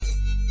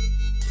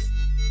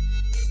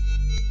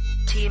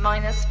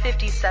T-minus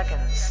 50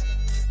 seconds.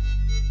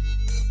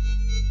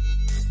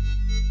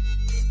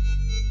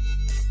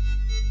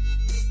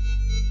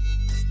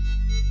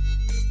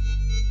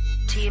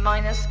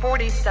 T-minus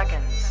 40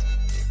 seconds.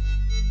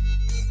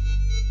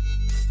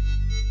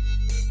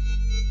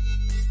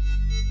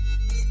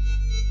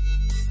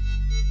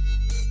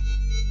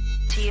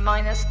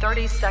 T-minus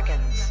 30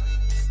 seconds.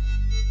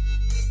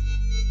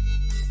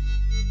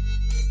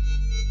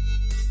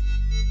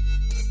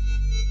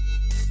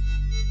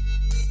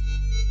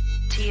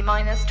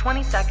 T-minus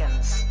 20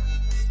 seconds.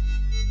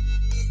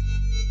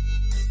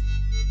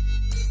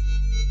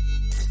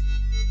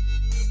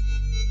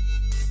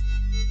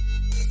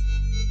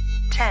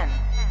 Ten,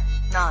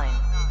 9,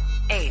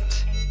 8,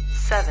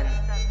 7,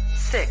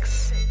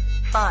 6,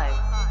 5,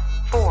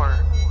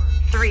 4,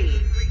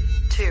 3,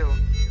 2,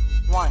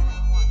 1,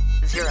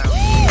 0.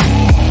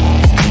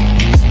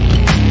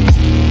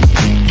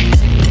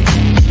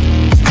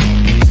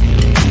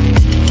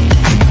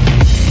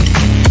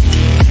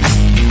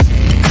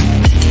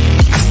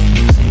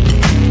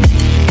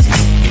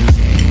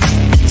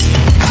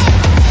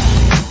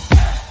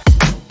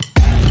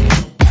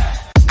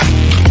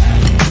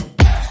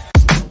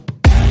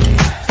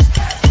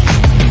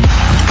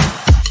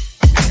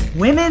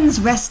 Women's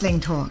Wrestling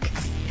Talk,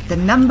 the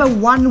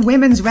 #1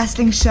 women's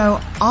wrestling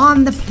show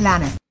on the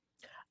planet.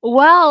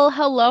 Well,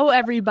 hello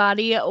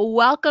everybody.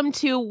 Welcome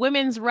to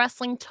Women's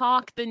Wrestling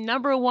Talk, the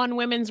 #1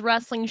 women's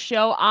wrestling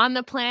show on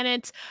the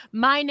planet.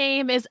 My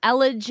name is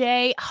Ella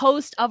J,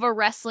 host of a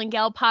Wrestling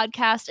Gal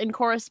podcast and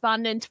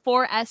correspondent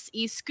for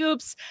SE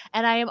Scoops.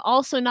 And I am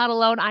also not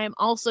alone. I am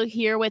also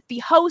here with the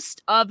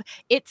host of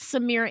It's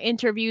Samira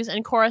Interviews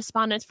and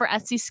correspondent for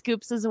SE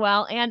Scoops as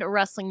well, and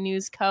Wrestling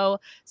News Co,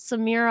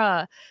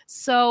 Samira.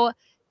 So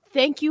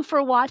thank you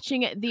for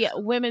watching the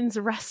Women's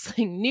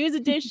Wrestling News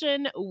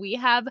Edition. We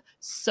have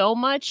so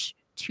much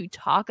to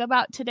talk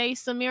about today,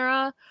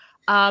 Samira.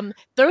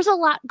 There's a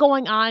lot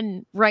going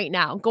on right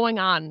now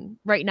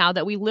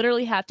that we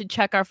literally have to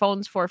check our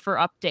phones for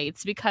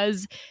updates,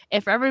 because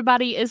if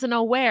everybody isn't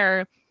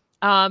aware,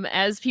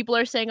 as people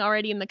are saying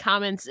already in the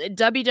comments,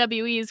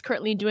 WWE is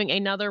currently doing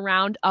another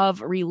round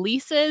of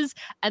releases,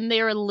 and they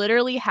are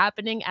literally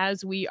happening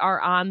as we are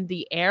on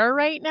the air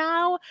right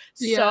now.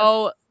 Yeah.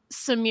 So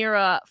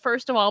Samira,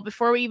 first of all,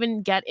 before we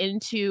even get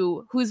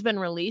into who's been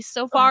released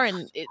so far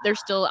and they're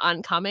still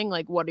oncoming,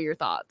 like, what are your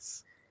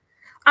thoughts?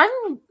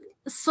 I'm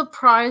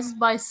surprised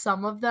by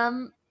some of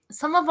them.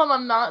 Some of them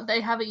I'm not, they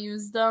haven't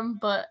used them,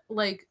 but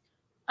like,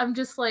 I'm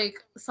just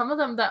like, some of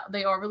them that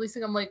they are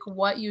releasing, I'm like,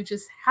 what? You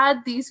just had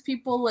these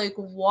people, like,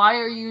 why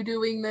are you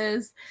doing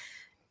this?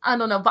 I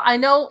don't know, but I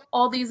know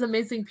all these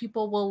amazing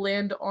people will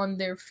land on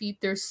their feet.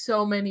 There's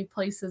so many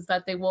places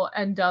that they will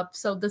end up.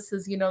 So this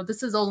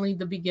is only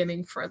the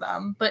beginning for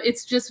them. But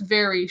it's just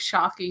very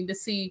shocking to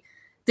see.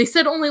 They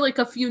said only like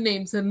a few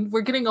names, and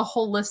we're getting a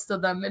whole list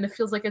of them, and it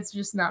feels like it's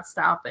just not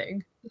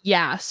stopping.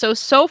 Yeah,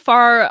 so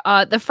far,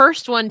 the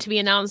first one to be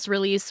announced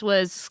release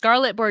was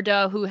Scarlett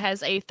Bordeaux, who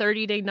has a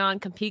 30-day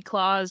non-compete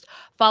clause,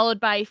 followed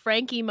by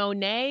Frankie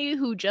Monet,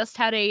 who just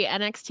had a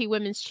NXT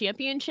Women's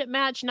Championship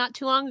match not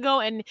too long ago,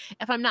 and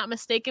if I'm not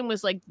mistaken,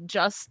 was like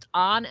just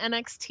on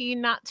NXT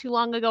not too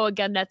long ago.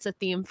 Again, that's a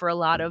theme for a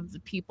lot of the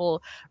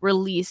people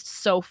released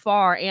so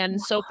far,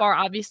 and so far,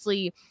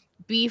 obviously,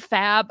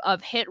 B-Fab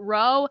of Hit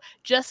Row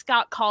just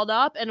got called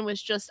up and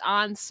was just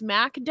on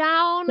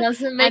SmackDown.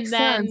 Doesn't make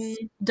sense.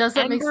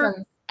 Make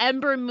sense.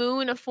 Ember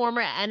Moon, a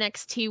former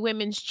NXT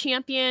Women's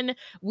Champion.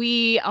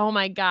 Oh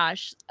my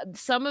gosh,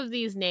 some of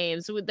these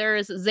names.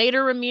 There's Zayda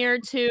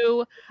Ramir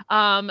too.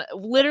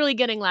 Literally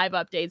getting live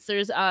updates.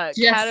 There's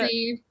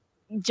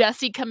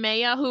Jessie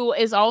Kamea, who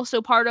is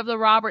also part of the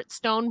Robert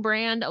Stone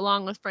brand,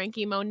 along with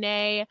Frankie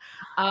Monet.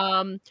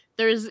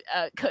 There's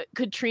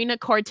Katrina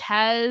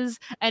Cortez,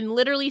 and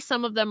literally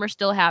some of them are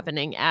still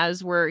happening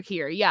as we're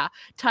here. Yeah,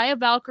 Taya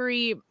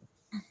Valkyrie.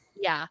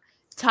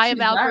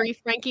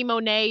 Frankie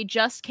Monet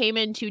just came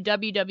into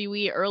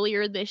WWE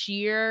earlier this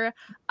year.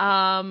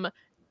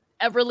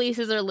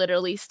 Releases are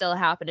literally still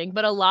happening,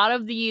 but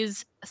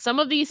some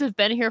of these have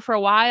been here for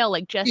a while,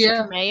 like Jessie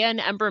Kamea and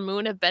Ember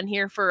Moon have been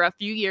here for a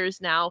few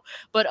years now,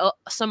 but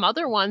some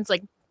other ones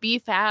like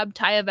B-Fab,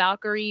 Taya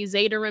Valkyrie,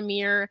 Zayda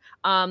Ramir,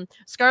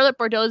 Scarlett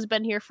Bordeaux has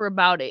been here for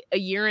about a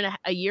year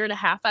and a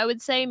half, I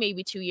would say,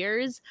 maybe 2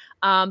 years.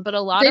 But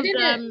a lot of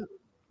them.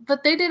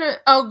 But they didn't.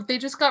 Oh, they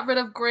just got rid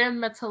of Grand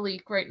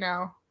Metalik right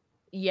now.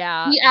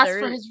 Yeah, he asked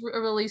for his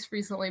release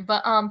recently.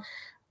 But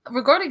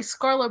regarding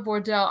Scarlett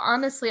Bordeaux,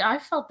 honestly, I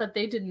felt that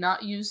they did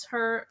not use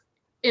her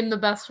in the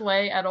best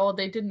way at all.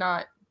 They did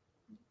not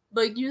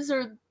use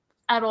her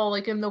at all,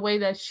 in the way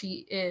that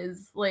she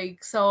is.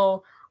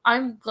 So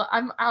I'm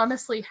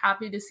honestly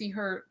happy to see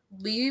her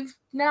leave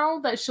now,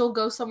 that she'll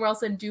go somewhere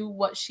else and do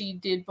what she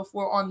did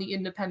before on the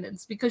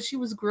independents, because she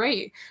was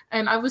great.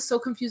 And I was so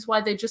confused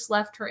why they just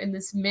left her in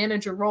this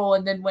manager role.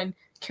 And then when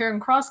Karen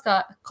Cross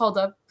got called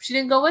up, she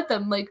didn't go with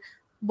them.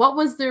 what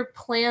was their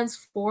plans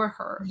for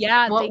her?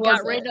 Yeah, What they was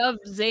got rid it? of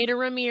Zeta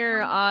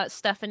Ramir,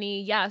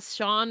 Stephanie. Yes,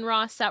 Sean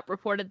Ross Sapp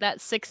reported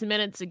that 6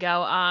 minutes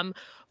ago.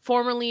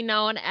 Formerly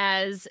known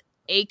as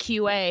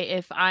AQA,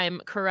 if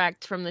I'm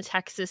correct, from the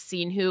Texas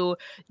scene, who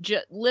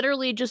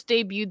literally just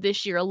debuted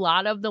this year. A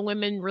lot of the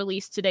women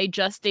released today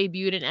just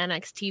debuted in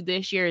NXT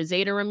this year.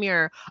 Zeta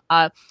Ramir,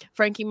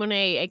 Frankie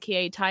Monet,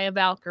 aka Taya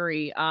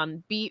Valkyrie,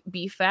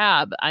 B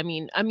Fab. I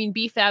mean,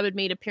 B Fab had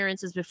made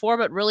appearances before,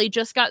 but really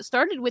just got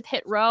started with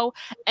Hit Row,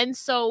 and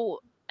so.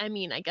 I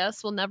mean, I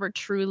guess we'll never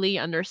truly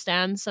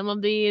understand some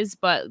of these,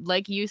 but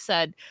like you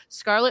said,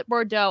 Scarlett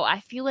Bordeaux, I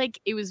feel like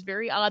it was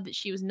very odd that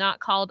she was not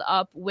called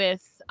up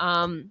with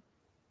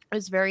it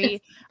was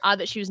very odd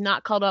that she was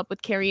not called up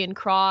with Karrion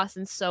Kross,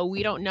 and so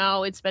we don't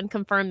know. It's been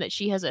confirmed that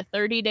she has a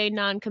 30-day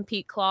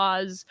non-compete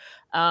clause.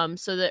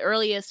 So the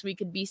earliest we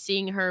could be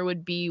seeing her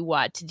would be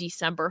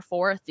December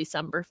 4th,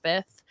 December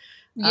 5th.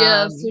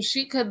 Yeah, so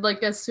she could,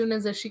 like, as soon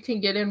as she can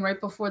get in right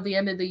before the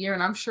end of the year,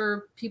 and I'm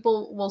sure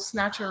people will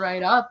snatch her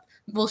right up.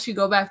 Will she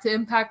go back to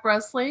Impact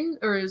Wrestling,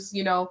 or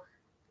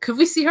could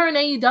we see her in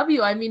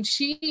AEW? I mean,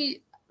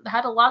 she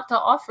had a lot to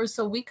offer,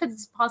 so we could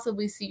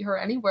possibly see her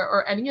anywhere,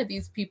 or any of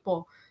these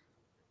people.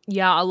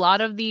 Yeah, a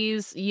lot of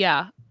these.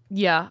 Yeah,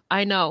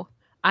 I know.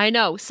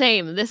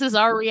 Same. This is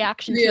our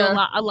reaction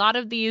to a lot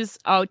of these.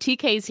 Oh,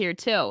 TK's here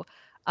too.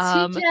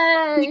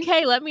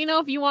 TK, let me know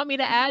if you want me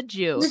to add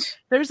you.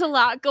 There's a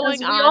lot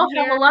going on. We all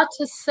have a lot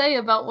to say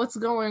about what's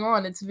going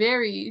on. It's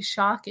very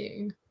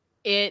shocking.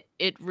 It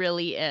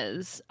really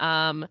is.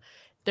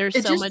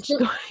 There's so much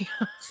going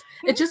on.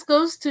 It just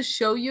goes to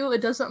show you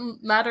it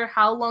doesn't matter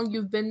how long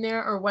you've been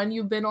there or when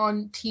you've been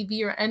on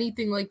TV or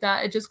anything like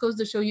that. It just goes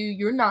to show you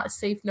you're not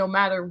safe no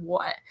matter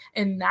what.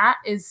 And that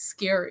is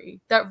scary.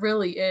 That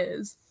really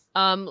is.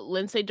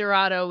 Lindsay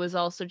Dorado was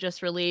also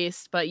just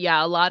released, but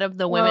yeah, a lot of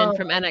the women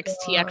from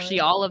NXT, actually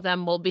all of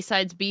them, well,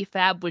 besides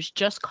B-Fab, was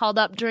just called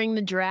up during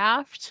the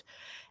draft.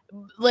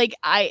 Like,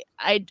 I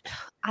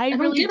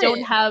really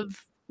don't have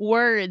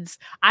words.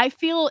 I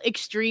feel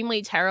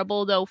extremely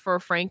terrible though for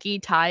Frankie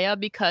Taya,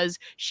 because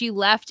she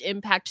left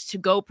Impact to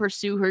go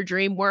pursue her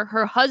dream, where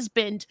her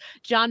husband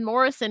John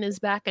Morrison is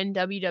back in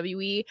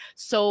WWE.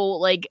 So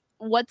like,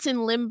 what's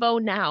in limbo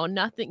now?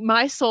 Nothing.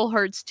 My soul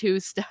hurts too,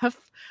 Steph.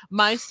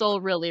 My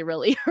soul really,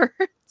 really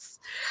hurts.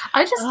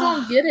 I just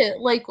don't get it.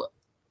 Like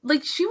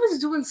she was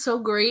doing so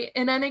great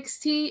in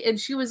NXT, and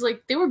she was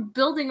like, they were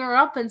building her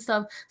up and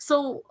stuff.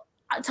 So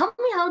tell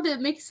me how did it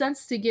make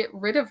sense to get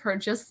rid of her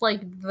just like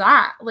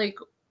that? Like,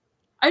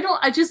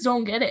 I just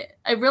don't get it.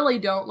 I really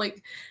don't.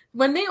 Like,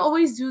 when they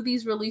always do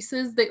these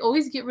releases, they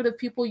always get rid of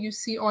people you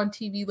see on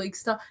TV, like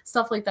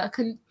stuff like that.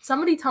 Can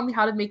somebody tell me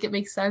how to make it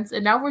make sense?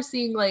 And now we're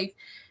seeing like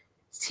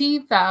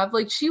T-Fab,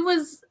 like she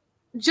was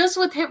just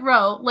with Hit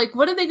Row. Like,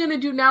 what are they gonna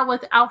do now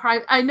without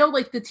her? I know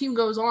like the team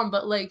goes on,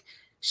 but like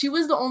she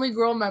was the only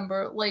girl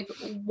member. Like,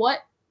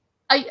 what?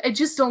 I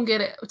just don't get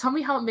it. Tell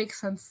me how it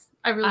makes sense.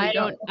 I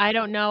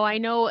don't know. I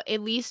know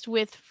at least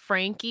with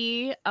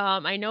Frankie,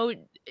 I know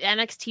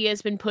NXT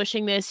has been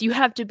pushing this. You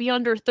have to be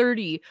under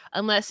 30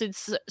 unless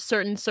it's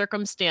certain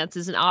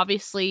circumstances. And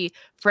obviously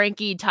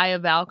Frankie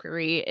Taya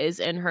Valkyrie is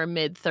in her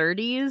mid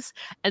 30s.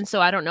 And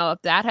so I don't know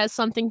if that has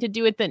something to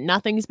do with it.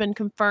 Nothing's been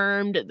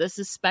confirmed. This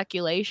is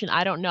speculation.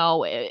 I don't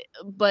know.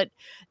 But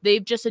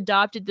they've just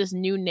adopted this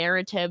new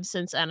narrative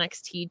since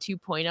NXT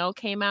 2.0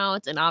 came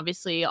out. And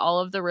obviously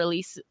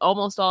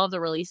almost all of the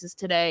releases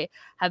today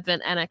have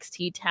been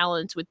NXT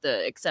talent, with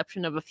the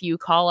exception of a few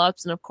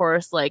call-ups. And of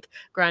course, like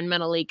Gran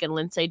Metalik and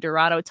Lindsay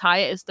Dorado.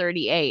 Taya is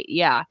 38.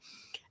 Yeah.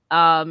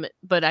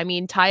 But I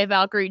mean, Taya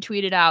Valkyrie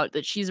tweeted out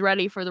that she's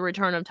ready for the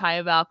return of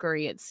Taya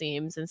Valkyrie, it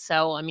seems. And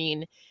so, I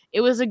mean,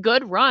 it was a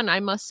good run,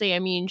 I must say. I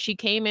mean, she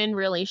came in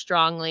really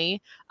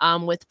strongly,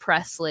 with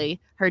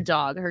Presley, her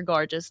dog, her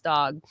gorgeous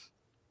dog.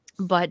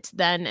 But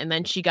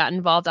then she got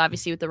involved,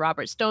 obviously, with the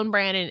Robert Stone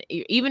brand, and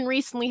even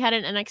recently had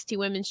an NXT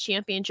Women's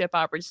Championship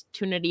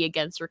opportunity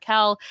against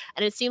Raquel.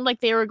 And it seemed like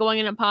they were going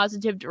in a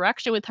positive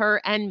direction with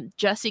her and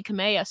Jessi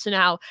Kamea. So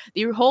now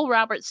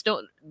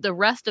the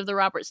rest of the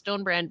Robert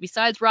Stone brand,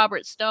 besides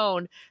Robert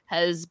Stone,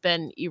 has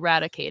been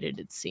eradicated,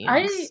 it seems.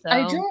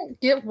 I don't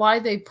get why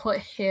they put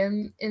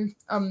him in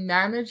a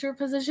manager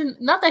position.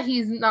 Not that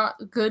he's not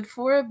good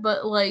for it,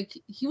 but like,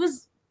 he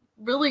was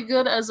really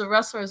good as a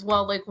wrestler as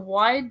well. Like,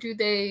 why do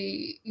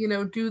they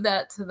do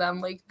that to them?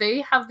 Like,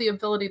 they have the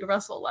ability to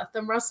wrestle, let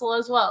them wrestle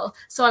as well.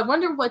 So I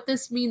wonder what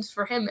this means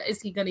for him.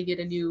 Is he going to get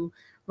a new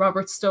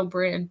Robert Stone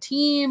brand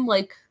team?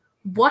 Like,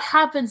 what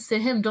happens to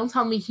him? Don't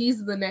tell me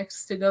he's the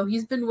next to go.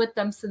 He's been with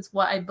them since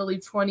I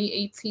believe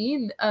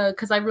 2018,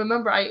 because I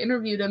remember I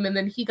interviewed him, and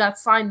then he got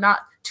signed not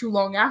too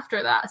long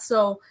after that.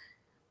 So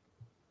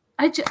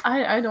I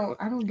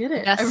don't get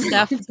it. Yes,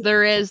 Steph,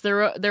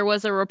 there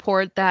was a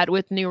report that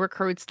with new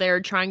recruits,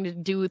 they're trying to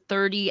do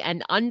 30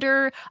 and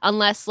under,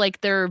 unless like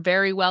they're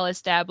very well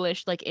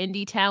established, like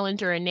indie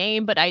talent or a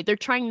name. But they're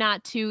trying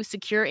not to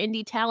secure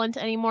indie talent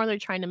anymore. They're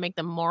trying to make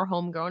them more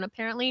homegrown,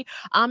 apparently.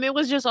 It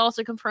was just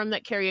also confirmed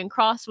that Karrion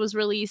Kross was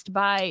released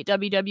by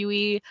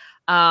WWE.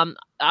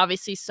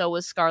 Obviously, so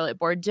was Scarlett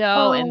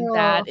Bordeaux, and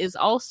that is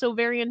also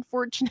very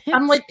unfortunate.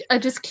 I'm like, I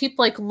just keep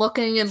like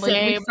looking and like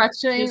Same.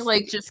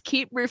 refreshing, just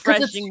keep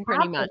refreshing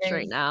pretty much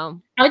right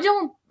now. I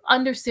don't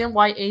understand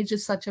why age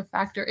is such a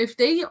factor. If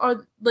they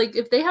are like,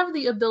 if they have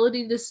the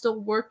ability to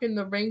still work in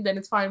the ring, then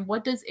it's fine.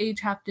 What does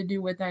age have to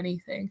do with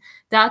anything?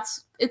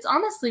 It's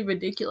honestly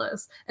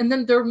ridiculous. And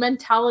then their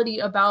mentality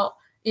about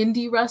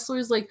indie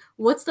wrestlers, like,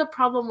 what's the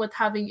problem with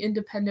having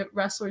independent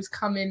wrestlers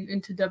come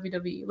into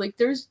WWE? Like,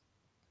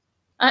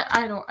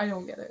 I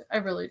don't get it. I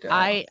really don't.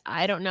 I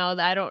don't know.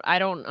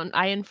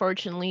 I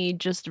unfortunately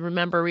just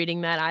remember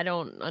reading that. I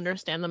don't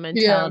understand the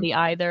mentality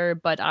either,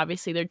 but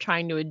obviously they're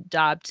trying to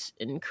adopt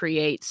and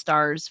create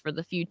stars for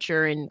the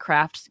future and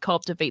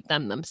cultivate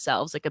them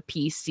themselves, like a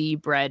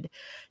PC bred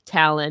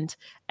talent.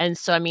 And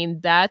so, I mean,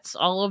 that's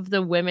all of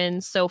the women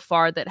so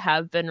far that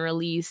have been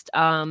released.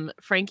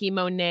 Frankie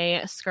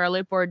Monet,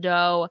 Scarlett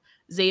Bordeaux,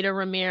 Zeta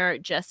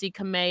Ramir, Jessie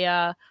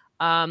Kamea,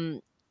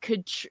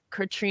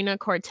 Katrina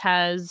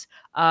Cortez,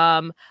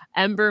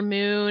 Ember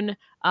Moon.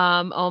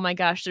 Oh my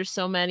gosh, there's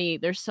so many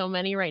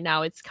right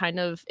now.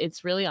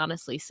 It's really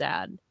honestly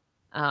sad.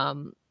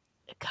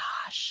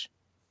 Gosh,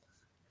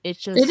 it's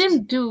just, they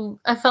didn't do,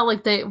 I felt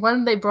like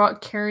when they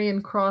brought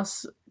Karrion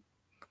Kross,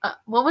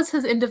 what was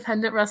his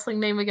independent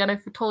wrestling name again? I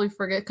totally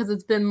forget because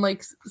it's been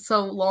like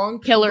so long.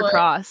 Killer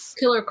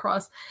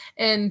Kross.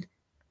 And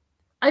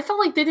I felt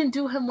like they didn't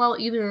do him well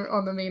either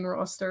on the main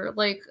roster.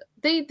 Like,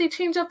 they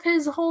changed up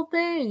his whole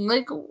thing.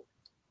 Like,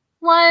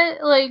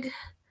 what? Like,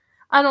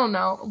 I don't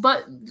know.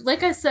 But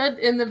like I said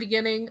in the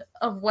beginning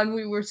of when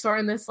we were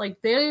starting this, like,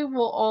 they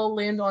will all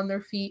land on their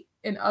feet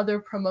in other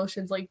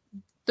promotions. Like,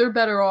 they're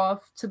better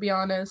off, to be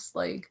honest.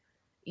 Like,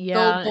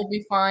 they'll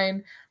be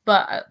fine.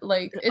 But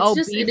like,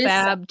 it's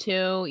Fab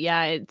too.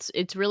 Yeah,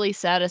 it's really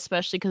sad,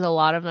 especially because a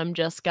lot of them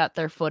just got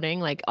their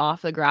footing like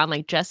off the ground.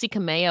 Like Jessie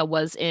Kamea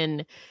was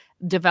in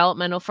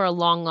developmental for a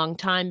long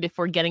time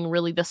before getting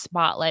really the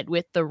spotlight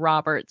with the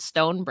Robert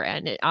Stone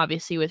brand.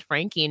 Obviously with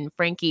Frankie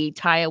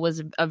Taya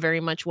was a very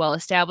much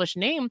well-established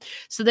name,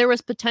 so there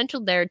was potential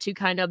there to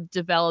kind of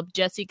develop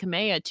Jessie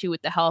Kamea too,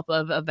 with the help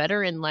of a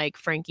veteran like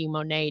Frankie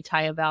Monet,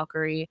 Taya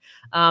Valkyrie.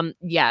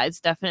 It's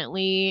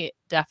definitely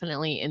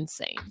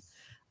insane,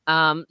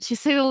 to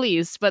say the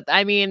least. But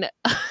I mean,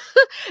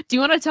 do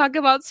you want to talk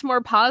about some more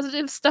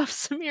positive stuff,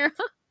 Samira?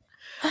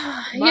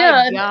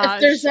 And if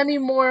there's any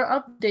more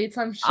updates,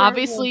 I'm sure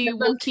obviously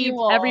we'll keep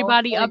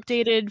everybody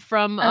updated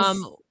from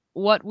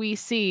what we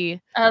see,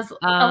 as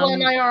Ella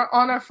and I are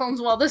on our phones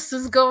while this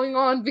is going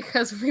on,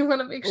 because we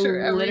want to make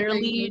sure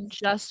literally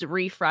just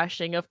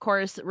refreshing. Of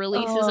course,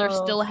 releases are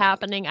still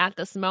happening at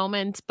this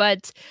moment,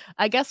 but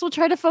I guess we'll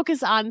try to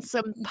focus on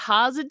some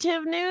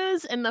positive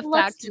news and the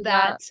fact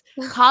that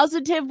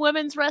positive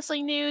women's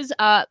wrestling news.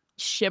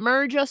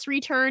 Shimmer just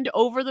returned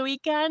over the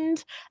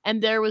weekend,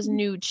 and there was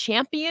new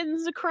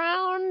champions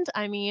crowned.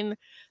 I mean,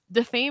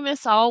 the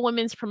famous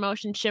all-women's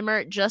promotion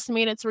Shimmer just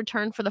made its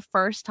return for the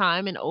first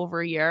time in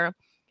over a year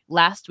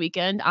last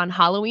weekend on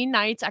Halloween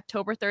night,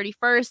 October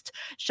 31st.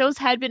 Shows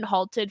had been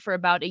halted for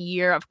about a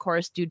year, of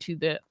course, due to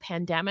the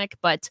pandemic.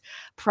 But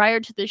prior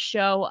to the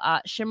show,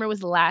 Shimmer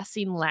was last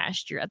seen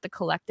last year at the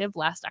Collective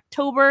last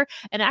October.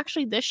 And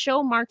actually, this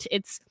show marked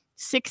its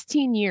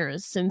 16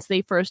 years since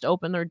they first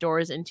opened their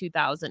doors in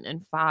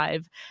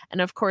 2005. And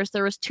of course,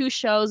 there was two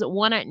shows,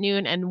 one at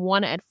noon and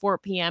one at 4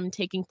 p.m.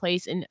 taking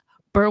place in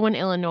Berwyn,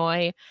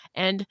 Illinois,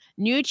 and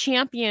new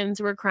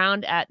champions were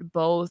crowned at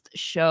both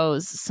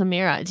shows.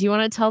 Samira, do you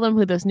want to tell them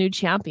who those new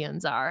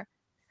champions are?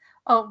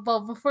 Oh, well,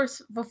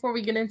 before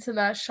we get into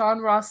that, Sean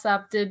Ross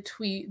Sapp did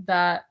tweet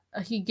that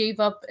he gave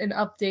up an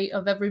update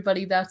of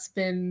everybody that's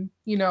been,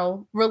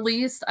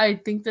 released. I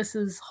think this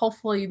is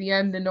hopefully the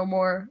end and no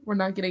more. We're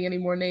not getting any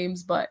more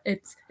names, but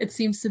it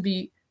seems to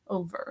be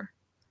over.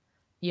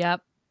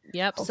 Yep.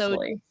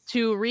 Hopefully. So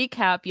to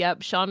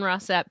recap, Sean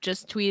Ross Sapp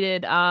just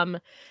tweeted,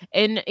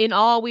 in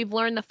all, we've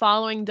learned the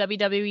following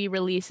WWE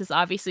releases.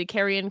 Obviously,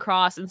 Karrion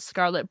Kross and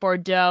Scarlett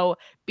Bordeaux.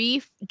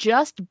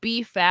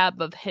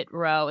 B-Fab of Hit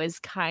Row is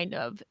kind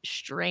of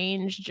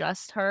strange,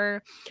 just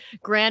her.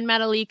 Gran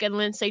Metalik and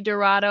Lince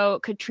Dorado,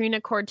 Katrina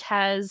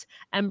Cortez,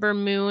 Ember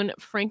Moon,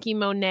 Frankie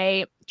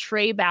Monet,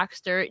 Trey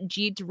Baxter,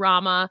 Jeet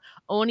Rama,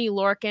 Oni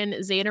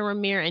Lorcan, Zeta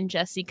Ramir, and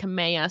Jessie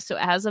Kamea. So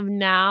as of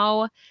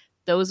now,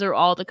 those are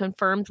all the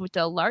confirmed, with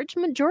a large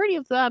majority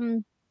of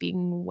them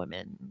being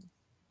women.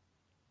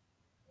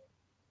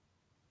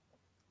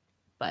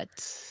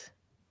 But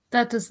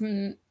that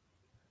doesn't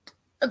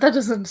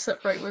sit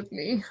right with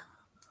me.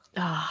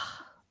 I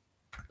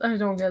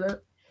don't get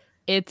it.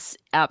 It's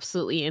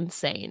absolutely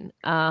insane.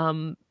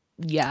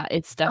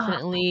 It's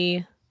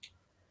definitely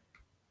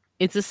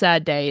it's a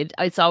sad day.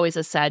 It's always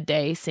a sad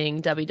day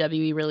seeing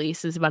WWE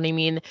releases. But I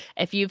mean,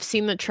 if you've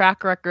seen the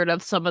track record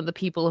of some of the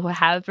people who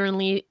have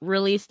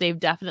released, they've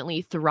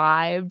definitely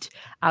thrived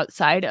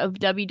outside of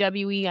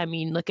WWE. I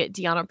mean, look at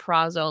Deonna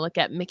Purrazzo, look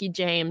at Mickie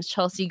James,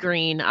 Chelsea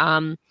Green,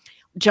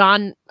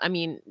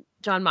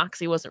 John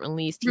Moxley wasn't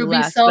released. He Ruby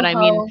left. Soho. But I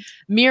mean,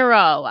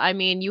 Miro. I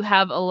mean, you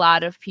have a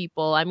lot of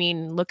people. I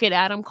mean, look at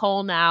Adam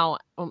Cole now.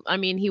 I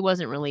mean, he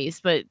wasn't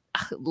released, but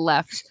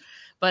left.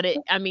 But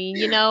I mean,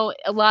 you know,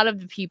 a lot of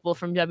the people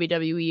from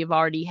WWE have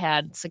already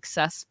had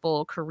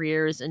successful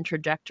careers and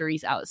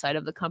trajectories outside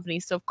of the company.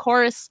 So of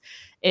course,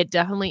 it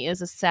definitely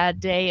is a sad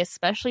day,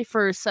 especially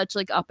for such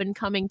like up and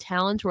coming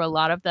talent where a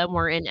lot of them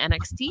were in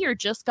NXT or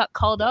just got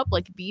called up,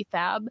 like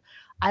B-Fab.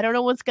 I don't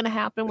know what's going to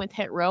happen with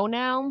Hit Row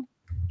now.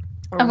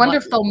 I wonder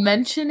if they'll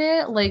mention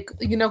it, like,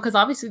 you know, because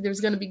obviously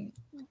there's going to be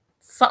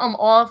something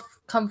off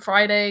come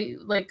Friday.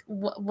 Like,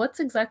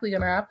 what's exactly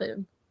going to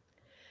happen?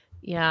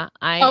 Yeah,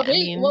 I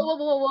mean,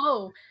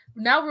 whoa!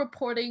 Now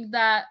reporting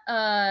that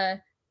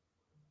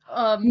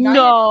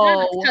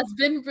no has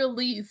been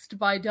released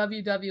by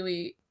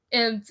WWE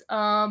and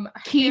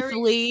Keith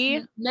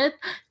Lee.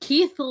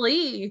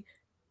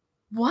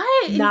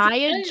 What?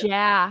 Nia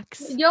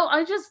Jax. Yo,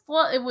 I just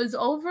thought it was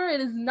over.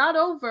 It is not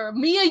over.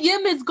 Mia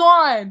Yim is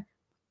gone.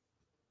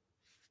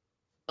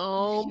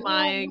 Oh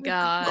my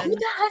god! Who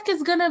the heck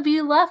is gonna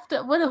be left?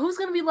 Who's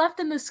gonna be left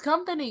in this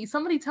company?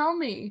 Somebody tell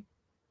me.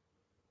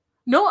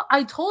 No,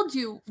 I told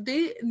you,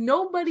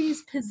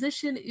 nobody's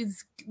position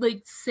is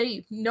like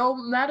safe. No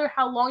matter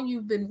how long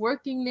you've been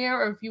working there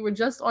or if you were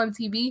just on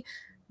TV,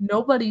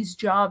 nobody's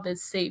job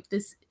is safe.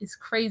 This is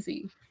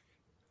crazy.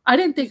 I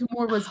didn't think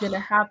more was going to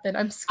happen.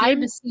 I'm scared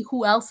to see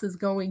who else is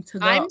going to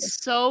go. I'm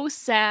so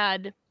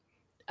sad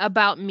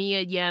about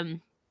Mia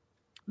Yim.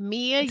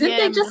 Didn't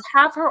they just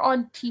have her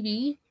on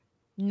TV?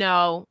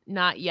 No,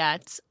 not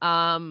yet.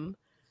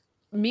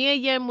 Mia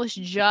Yim was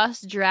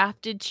just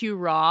drafted to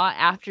Raw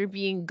after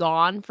being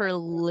gone for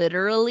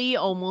literally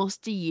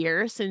almost a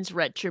year since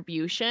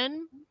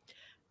Retribution.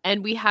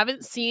 And we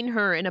haven't seen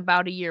her in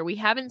about a year. We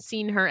haven't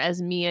seen her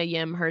as Mia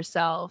Yim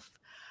herself.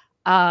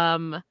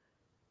 In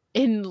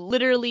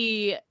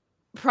literally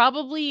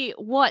probably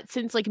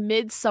since like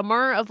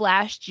midsummer of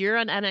last year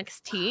on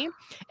NXT.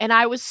 And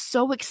I was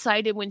so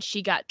excited when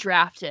she got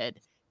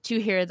drafted to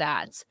hear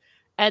that.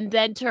 And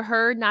then to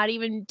her, not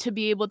even to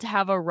be able to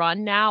have a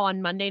run now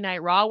on Monday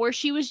Night Raw, where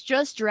she was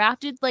just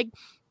drafted. Like,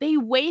 they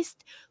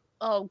waste.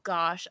 Oh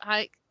gosh,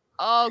 I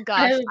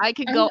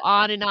could go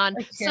on and on.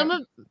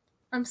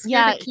 I'm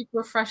scared to keep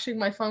refreshing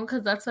my phone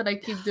because that's what I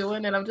keep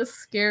doing, and I'm just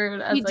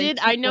scared.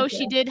 I know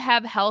she did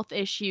have health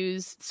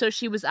issues, so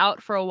she was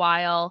out for a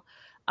while.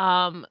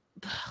 But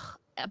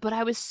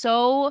I was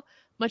so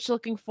much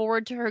looking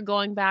forward to her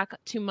going back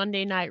to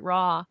Monday Night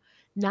Raw.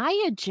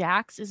 Nia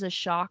Jax is a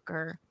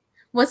shocker.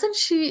 Wasn't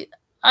she?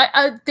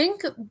 I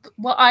think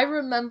what I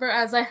remember,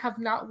 as I have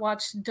not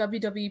watched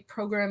WWE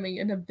programming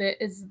in a bit,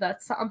 is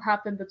that something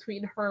happened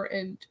between her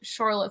and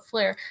Charlotte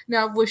Flair.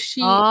 Now, was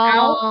she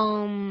out?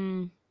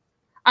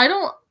 I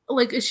don't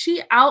is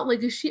she out?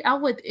 Like, is she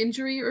out with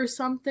injury or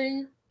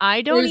something?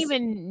 I don't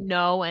even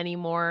know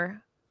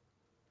anymore.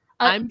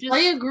 I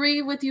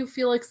agree with you,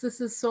 Felix.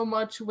 This is so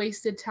much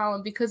wasted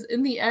talent because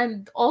in the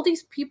end, all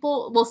these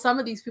people, some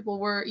of these people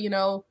were,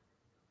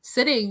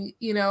 sitting,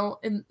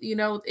 and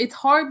it's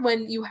hard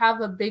when you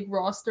have a big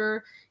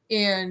roster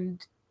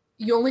and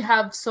you only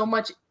have so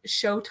much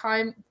show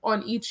time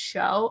on each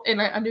show.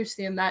 And I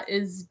understand that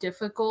is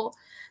difficult,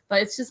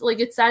 but it's just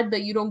it's sad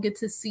that you don't get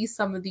to see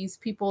some of these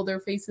people,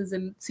 their faces,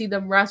 and see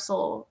them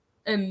wrestle.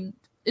 And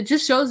it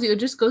just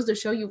goes to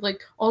show you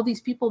all these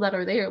people that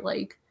are there,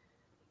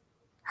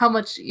 how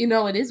much,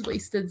 it is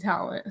wasted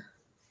talent.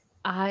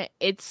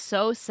 It's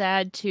so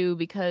sad too,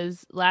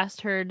 because last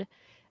heard,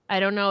 I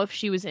don't know if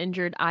she was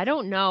injured. I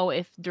don't know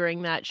if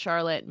during that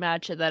Charlotte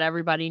match that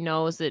everybody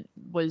knows it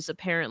was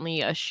apparently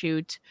a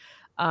shoot.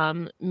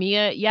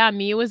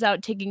 Mia was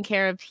out taking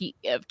care of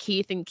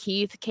Keith, and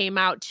Keith came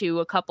out to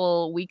a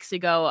couple weeks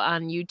ago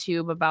on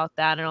YouTube about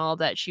that and all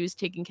that. She was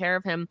taking care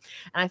of him.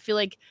 And I feel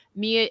like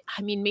Mia,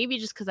 I mean, maybe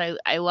just because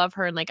I love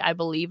her and I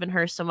believe in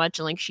her so much,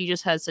 and she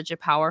just has such a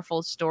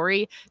powerful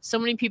story. So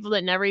many people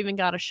that never even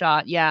got a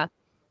shot. Yeah,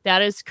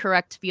 that is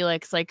correct,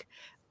 Felix.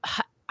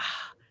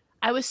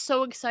 I was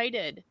so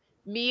excited.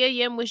 Mia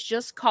Yim was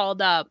just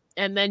called up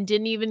and then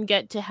didn't even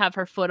get to have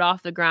her foot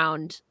off the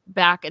ground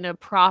back in a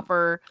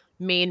proper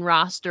main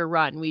roster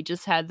run. We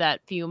just had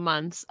that few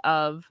months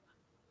of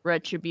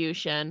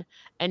Retribution.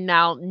 And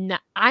now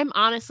I'm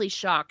honestly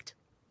shocked.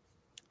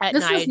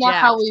 This is not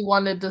how we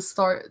wanted to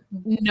start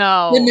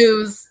the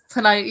news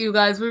tonight, you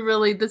guys.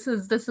 This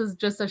is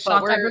just a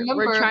shock. I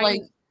remember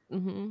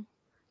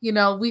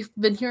we've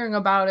been hearing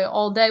about it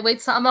all day.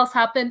 Wait, something else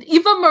happened.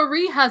 Eva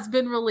Marie has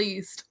been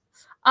released.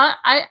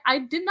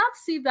 I did not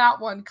see that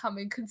one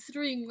coming,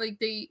 considering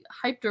they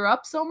hyped her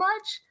up so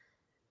much.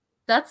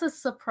 That's a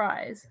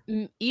surprise.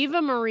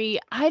 Eva Marie,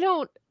 I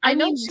know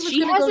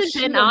she hasn't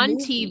been on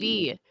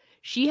TV.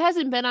 She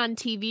hasn't been on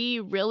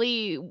TV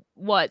really,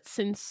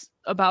 since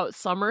about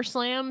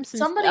SummerSlam?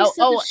 Somebody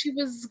said that she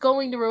was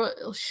going to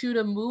shoot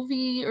a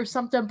movie or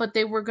something, but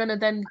they were going to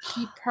then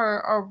keep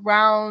her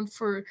around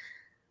for...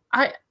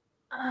 I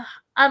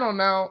don't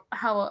know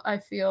how I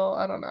feel.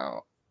 I don't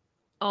know.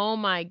 Oh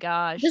my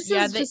gosh. This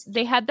Yeah, is just,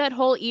 they had that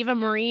whole Eva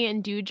Marie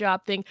and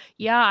Dewdrop thing.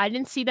 Yeah, I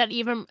didn't see that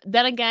even.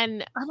 Then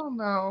again, I don't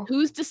know.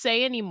 who's to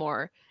say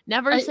anymore?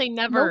 Never say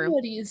never.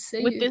 Nobody is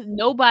With safe. this,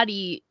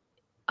 nobody.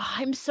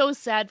 I'm so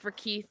sad for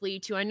Keith Lee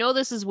too. I know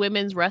this is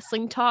women's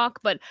wrestling talk,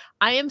 but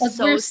I am Like,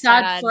 so we're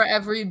sad sad. for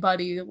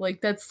everybody.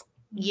 Like, that's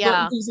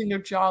Yeah. losing their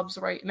jobs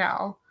right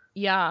now.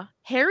 Yeah.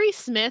 Harry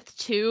Smith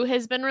too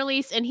has been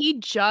released, and he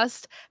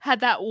just had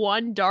that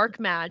one dark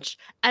match,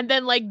 and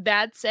then like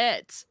that's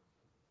it.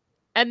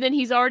 And then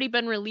he's already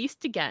been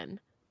released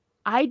again.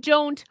 I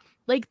don't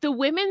like the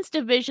women's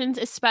divisions,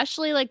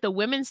 especially like the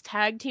women's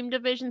tag team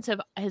divisions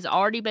has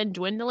already been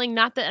dwindling.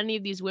 Not that any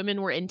of these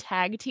women were in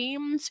tag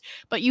teams,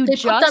 but you They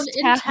put them just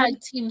in had tag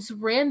teams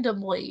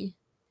randomly.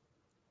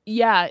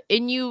 yeah,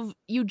 and you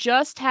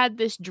just had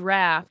this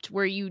draft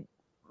where you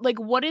like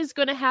what is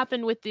going to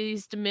happen with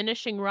these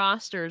diminishing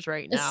rosters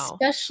right now?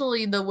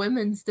 Especially the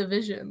women's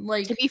division.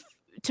 Like,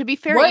 To be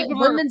fair, what even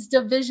women's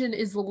division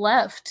is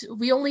left?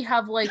 We only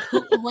have like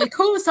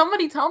who?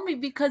 Somebody tell me,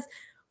 because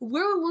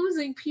we're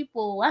losing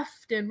people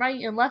left and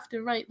right and left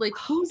and right. Like,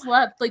 who's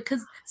left? Like,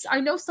 because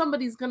I know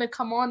somebody's gonna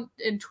come on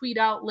and tweet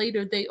out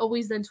later. They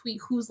always then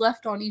tweet who's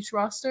left on each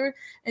roster,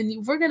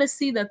 and we're gonna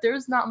see that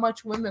there's not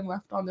much women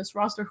left on this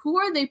roster. Who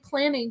are they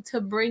planning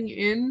to bring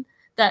in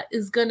that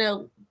is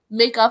gonna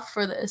make up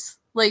for this?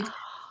 Like,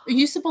 are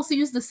you supposed to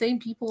use the same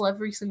people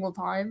every single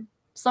time?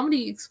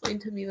 Somebody explain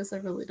to me this. I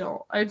really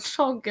don't. I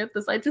don't get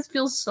this. I just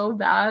feel so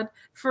bad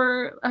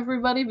for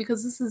everybody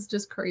because this is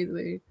just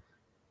crazy.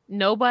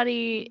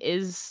 nobody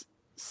is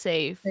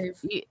safe.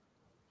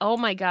 Oh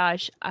my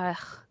gosh.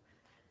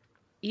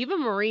 Eva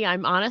Marie,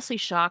 I'm honestly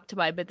shocked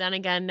by, but then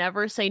again,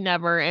 never say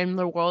never in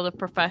the world of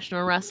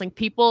professional wrestling.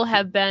 People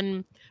have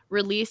been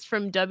released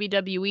from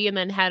WWE and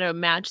then had a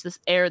match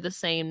air the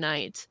same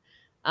night.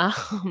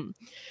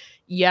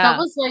 Yeah. That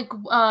was like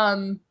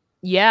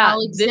yeah,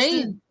 Alex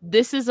Zane.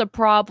 This is a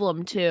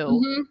problem too.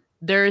 Mhm.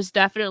 There's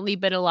definitely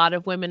been a lot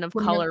of women of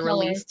color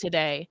released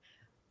today.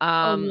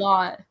 A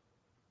lot.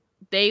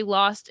 They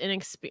lost an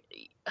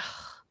experience.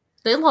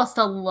 They lost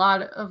a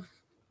lot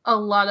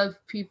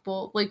of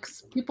people, like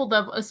people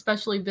that have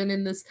especially been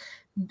in this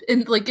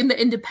in the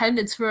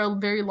independents for a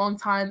very long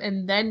time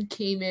and then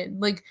came in.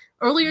 Like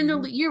earlier in the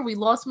year we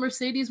lost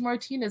Mercedes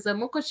Martinez, and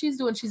look what she's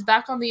doing. She's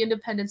back on the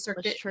independent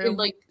circuit and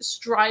like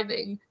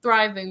thriving,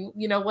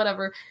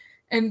 whatever.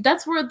 And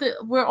that's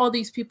where all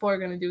these people are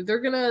gonna do. They're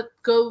gonna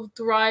go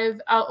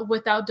thrive out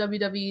without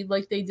WWE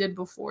like they did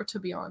before, to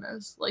be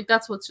honest. Like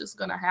that's what's just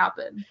gonna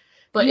happen.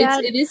 But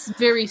it is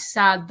very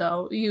sad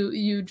though.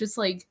 You just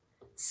like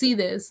see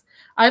this.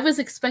 I was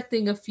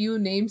expecting a few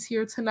names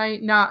here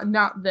tonight, not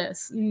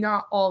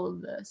all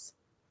of this.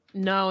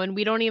 No, and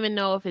we don't even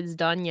know if it's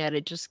done yet.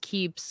 It just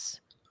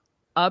keeps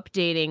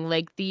updating.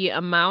 Like the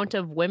amount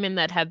of women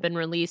that have been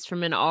released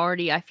from an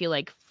already, I feel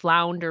like,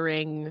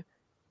 floundering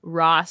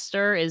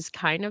roster is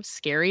kind of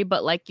scary.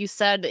 But like you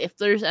said, if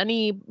there's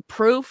any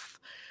proof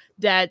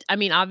that, I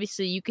mean,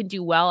 obviously you can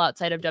do well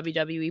outside of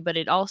WWE, but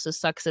it also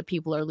sucks that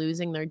people are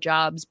losing their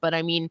jobs. But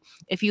I mean,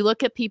 if you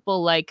look at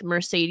people like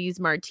Mercedes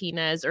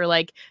Martinez or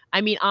like,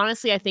 I mean,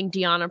 honestly, I think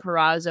Deonna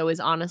Purrazzo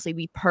is honestly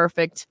the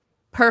perfect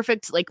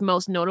like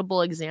most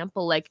notable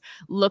example. Like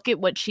look at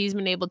what she's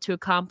been able to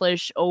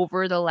accomplish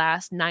over the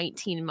last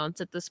 19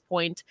 months at this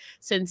point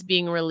since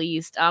being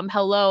released.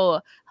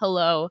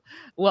 Hello,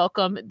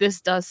 welcome. This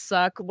does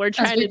suck. We've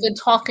been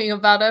talking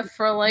about it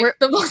for like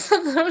the most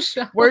of the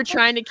show. We're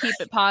trying to keep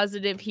it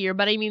positive here,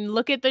 but I mean,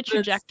 look at the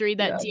trajectory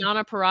that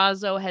Deonna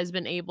Purrazzo has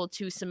been able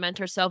to cement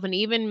herself, and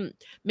even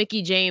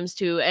Mickie James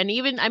too, and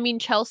even, I mean,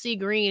 Chelsea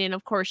Green, and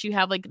of course you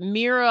have like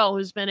Miro,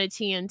 who's been a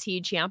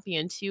TNT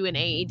champion too in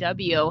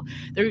AEW.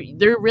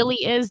 There really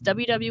is,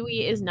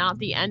 WWE is not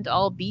the end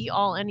all be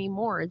all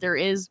anymore.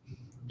 There's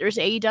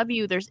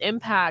AEW, there's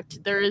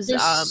Impact, there's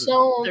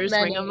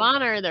Ring of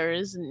Honor,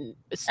 there's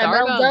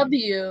Stardom.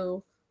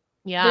 MLW.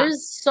 Yeah,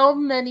 there's so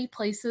many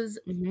places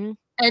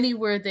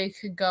anywhere they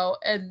could go,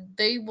 and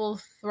they will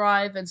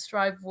thrive and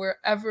strive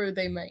wherever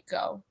they might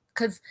go,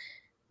 because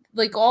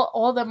like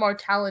all of them are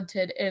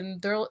talented, and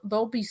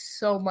there'll be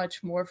so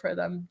much more for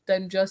them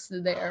than just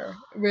there.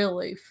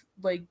 Really,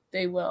 like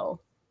they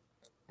will.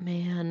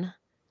 Man,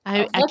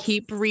 I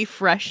keep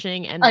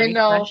refreshing and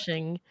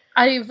refreshing.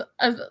 I've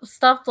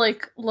stopped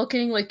like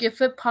looking. Like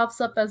if it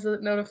pops up as a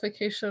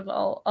notification,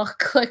 I'll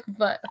click.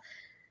 But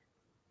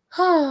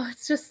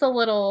it's just a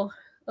little.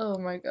 Oh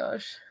my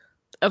gosh!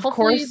 Hopefully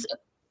course,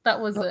 that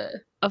was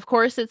it. Of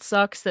course, it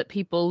sucks that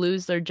people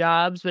lose their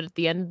jobs, but at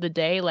the end of the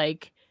day,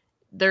 like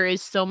there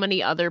is so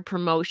many other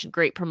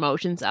great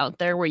promotions out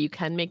there where you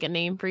can make a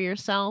name for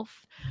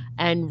yourself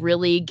and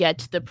really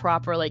get the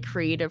proper like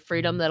creative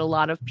freedom that a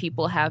lot of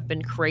people have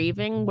been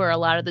craving, where a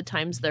lot of the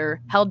times they're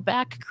held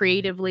back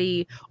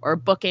creatively or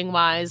booking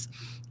wise.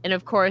 And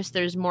of course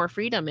there's more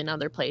freedom in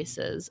other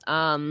places.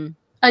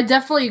 I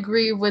definitely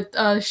agree with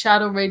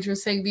Shadow Ranger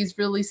saying these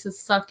releases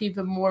suck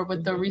even more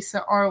with the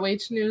recent ROH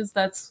news.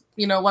 That's,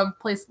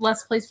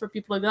 less place for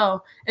people to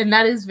go. And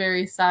that is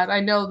very sad. I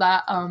know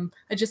that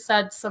I just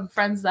had some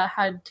friends that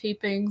had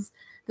tapings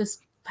this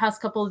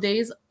past couple of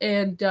days,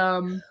 and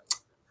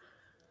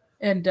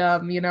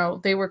you know,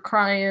 they were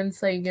crying,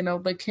 saying, you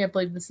know, like, can't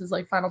believe this is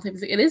like final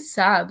taping. It is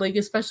sad, like,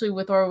 especially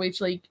with ROH,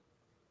 like,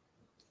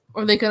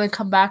 are they gonna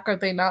come back? Are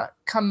they not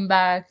come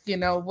back? You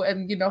know,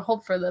 and you know,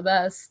 hope for the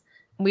best.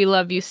 We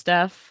love you,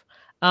 Steph.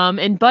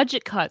 And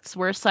budget cuts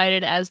were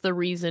cited as the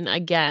reason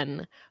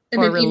again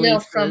And for an email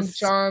releases, from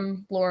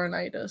John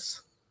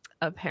Laurinaitis.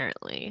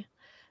 apparently.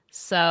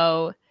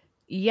 So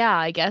yeah,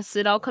 I guess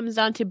it all comes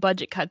down to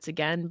budget cuts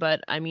again.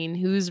 But I mean,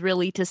 who's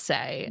really to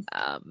say?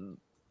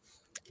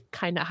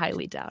 Kind of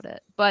highly doubt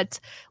it. But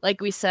like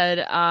we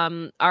said,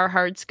 our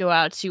hearts go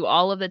out to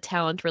all of the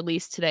talent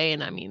released today,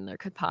 and I mean, there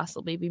could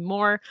possibly be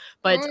more,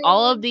 but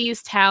all of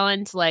these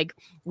talent like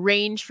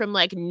range from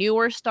like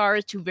newer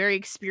stars to very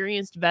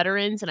experienced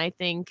veterans. And I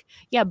think,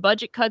 yeah,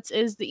 budget cuts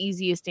is the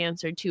easiest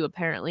answer too,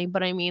 apparently.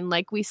 But I mean,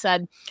 like we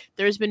said,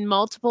 there's been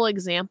multiple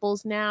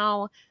examples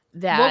now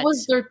that What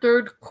was their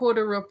third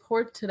quarter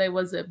report today?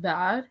 Was it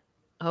bad?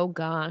 Oh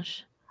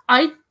gosh.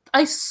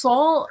 I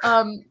saw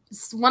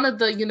one of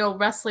the, you know,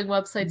 wrestling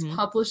websites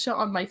publish it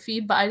on my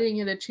feed, but I didn't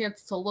get a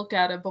chance to look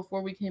at it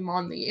before we came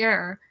on the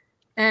air.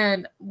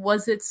 And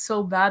was it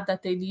so bad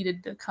that they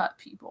needed to cut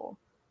people?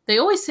 They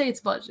always say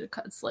it's budget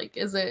cuts. Like,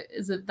 is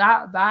it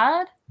that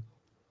bad?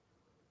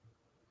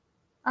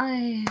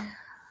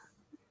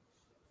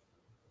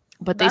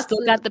 But they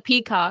still got the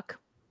Peacock.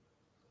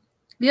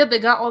 Yeah, they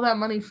got all that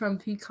money from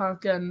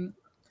Peacock, and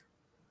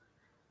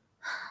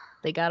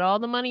they got all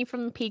the money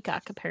from the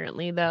Peacock,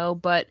 apparently, though.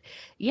 But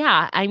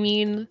yeah, I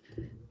mean,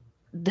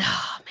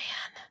 oh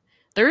man,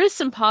 there is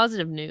some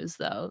positive news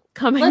though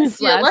coming. Let's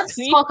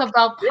talk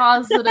about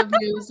positive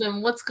news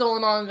and what's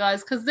going on,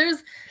 guys, because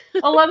there's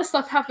a lot of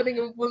stuff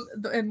happening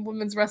in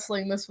women's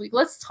wrestling this week.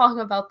 Let's talk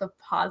about the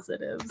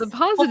positives. The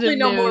positive Hopefully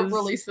no more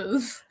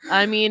releases.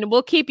 I mean,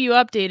 we'll keep you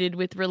updated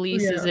with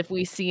releases if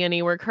we see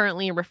any. We're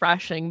currently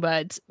refreshing,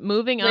 but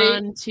moving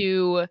on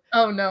to...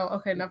 Oh, no.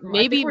 Okay, never mind.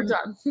 Maybe we're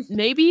done.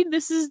 Maybe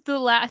this is the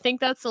last... I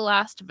think that's the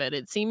last of it.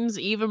 It seems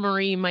Eva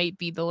Marie might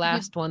be the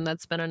last one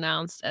that's been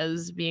announced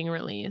as being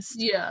released.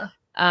 Yeah.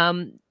 Oh,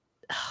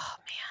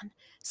 man.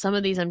 Some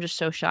of these I'm just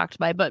so shocked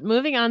by. But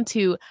moving on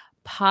to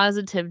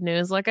positive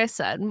news, like I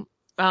said,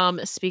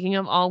 speaking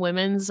of all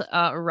women's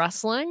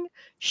wrestling,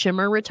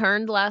 Shimmer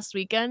returned last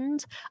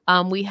weekend.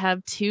 We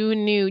have 2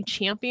 new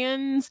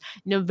champions.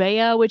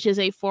 Nevaeh, which is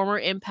a former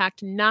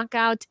Impact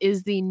Knockout,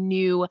 is the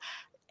new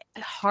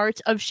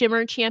Heart of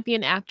Shimmer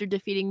champion after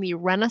defeating the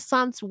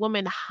Renaissance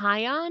woman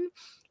Hyon.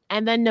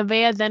 And then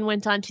Nevaeh then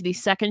went on to the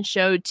second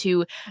show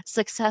to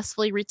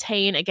successfully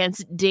retain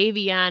against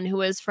Davian,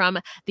 who is from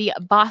the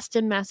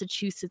Boston,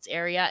 Massachusetts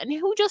area, and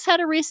who just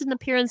had a recent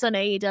appearance on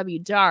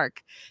AEW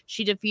Dark.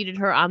 She defeated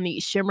her on the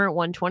Shimmer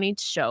 120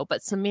 show. But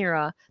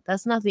Samira,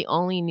 that's not the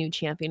only new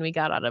champion we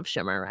got out of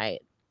Shimmer,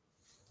 right?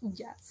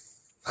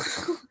 Yes.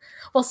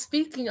 Well,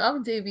 speaking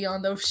of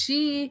Davian, though,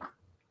 she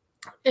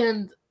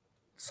and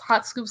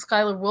Hot Scoop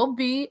Skylar will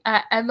be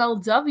at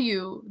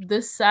MLW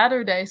this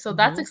Saturday, so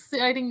that's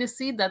exciting to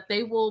see that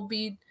they will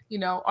be, you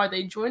know, are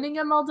they joining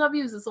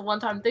MLW? Is this a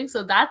one-time thing?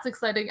 So that's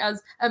exciting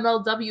as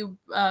MLW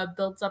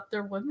builds up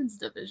their women's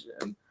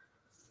division.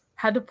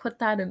 Had to put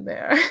that in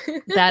there.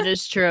 That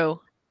is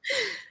true.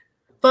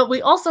 But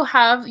we also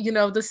have, you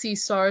know, the Sea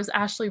Stars,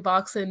 Ashley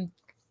Vox and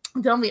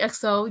Delmi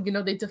XO. You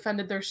know, they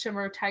defended their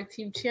Shimmer Tag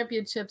Team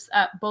Championships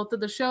at both of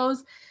the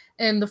shows.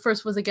 And the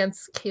first was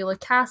against Kayla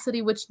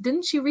Cassidy, which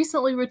didn't she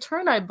recently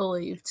return, I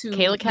believe, to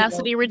Kayla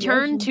Cassidy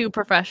returned to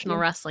professional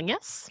wrestling,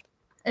 yes.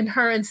 And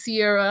her and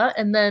Sierra,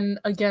 and then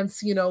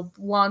against, you know,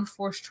 Blonde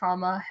Force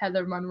Trauma,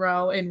 Heather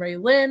Monroe, and Ray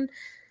Lynn.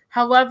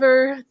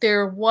 However,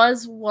 there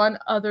was one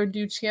other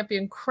new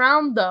champion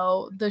crowned,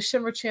 though. The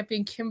Shimmer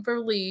champion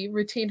Kimberly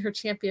retained her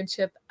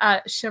championship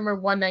at Shimmer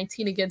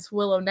 119 against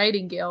Willow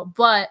Nightingale,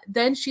 but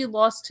then she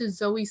lost to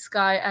Zoe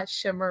Sky at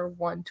Shimmer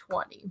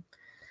 120.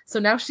 So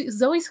now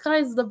Zoe Sky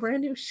is the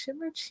brand new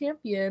Shimmer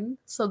champion.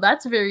 So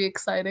that's very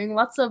exciting.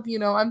 Lots of, you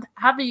know, I'm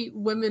happy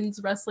women's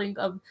wrestling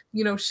of,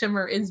 you know,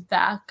 Shimmer is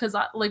back because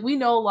like we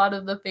know a lot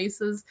of the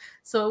faces.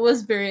 So it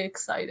was very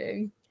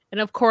exciting.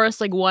 And of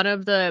course, like one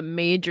of the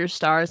major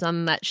stars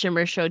on that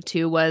Shimmer show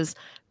too was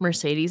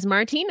Mercedes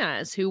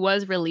Martinez, who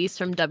was released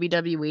from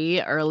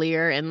WWE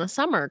earlier in the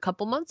summer, a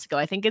couple months ago.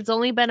 I think it's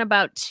only been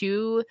about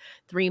 2-3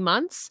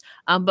 months.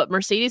 But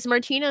Mercedes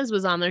Martinez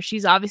was on there.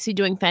 She's obviously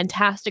doing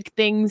fantastic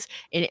things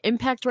in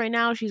Impact right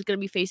now. She's going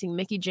to be facing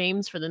Mickie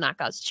James for the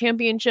Knockouts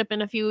Championship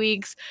in a few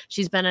weeks.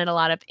 She's been at a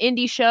lot of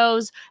indie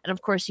shows. And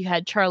of course, you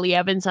had Charlie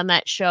Evans on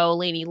that show,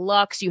 Lainey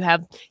Lux. You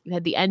had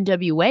the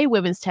NWA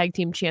Women's Tag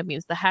Team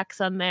Champions, the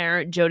Hex on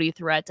there, Jody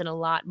Threat, and a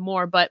lot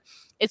more. But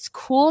it's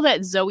cool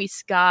that Zoe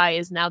Sky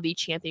is now the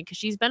champion because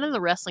she's been in the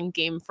wrestling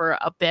game for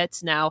a bit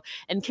now.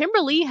 And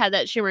Kimberly had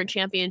that Shimmer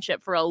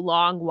championship for a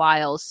long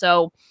while.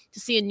 So to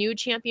see a new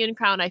champion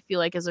crown, I feel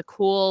like is a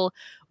cool,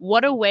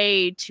 what a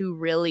way to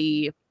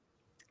really,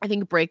 I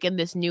think, break in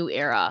this new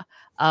era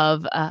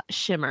of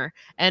Shimmer.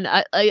 And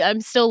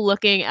I'm still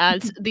looking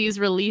at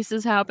these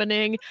releases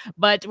happening,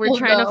 but we're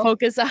trying to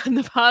focus on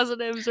the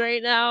positives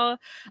right now.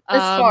 It's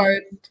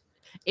hard.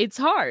 It's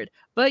hard.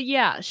 But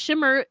yeah,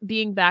 Shimmer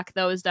being back,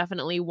 though, is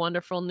definitely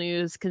wonderful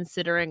news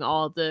considering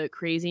all the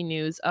crazy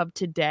news of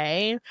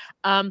today.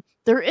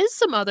 There is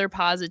some other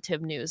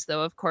positive news,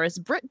 though, of course.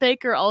 Britt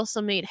Baker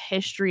also made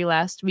history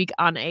last week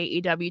on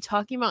AEW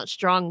talking about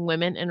strong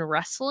women in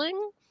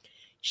wrestling.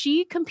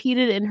 She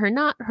competed in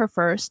not her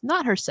first,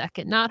 not her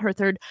second, not her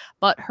third,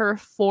 but her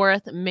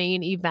fourth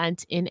main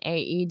event in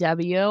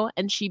AEW.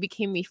 And she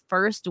became the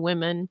first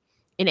woman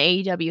in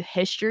AEW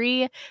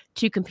history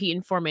to compete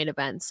in 4 main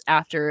events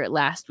after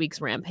last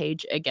week's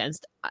Rampage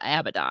against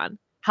Abaddon.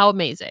 How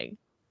amazing.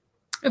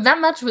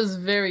 That match was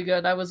very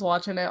good. I was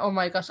watching it. Oh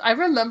my gosh. I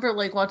remember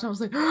like watching, I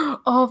was like,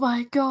 oh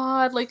my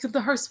god, like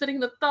her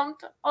spitting the thumb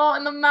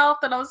in the mouth,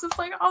 and I was just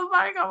like, oh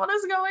my god, what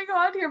is going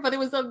on here? But it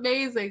was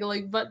amazing.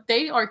 Like, but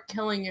they are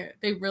killing it.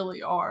 They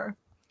really are.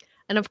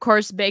 And of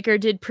course, Baker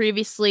did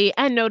previously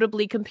and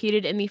notably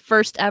competed in the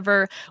first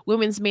ever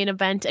women's main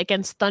event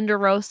against Thunder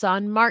Rosa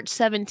on March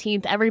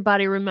 17th.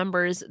 Everybody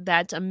remembers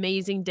that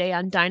amazing day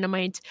on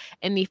Dynamite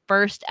and the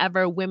first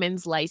ever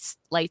women's lights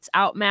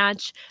out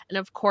match. And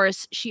of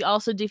course, she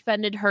also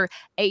defended her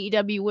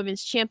AEW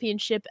Women's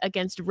Championship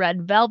against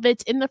Red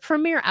Velvet in the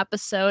premiere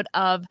episode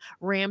of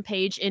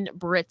Rampage in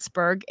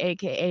Britsburg,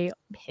 aka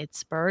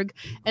Pittsburgh.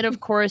 And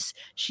of course,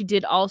 she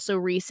did also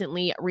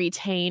recently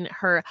retain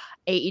her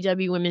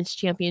AEW Women's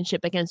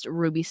Championship against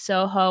Ruby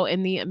Soho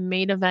in the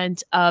main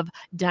event of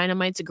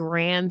Dynamite's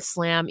Grand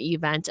Slam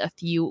event a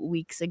few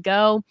weeks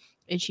ago.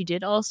 And she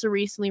did also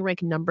recently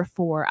rank number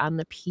 4 on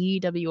the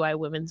PWI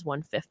Women's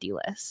 150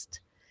 list.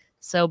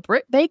 So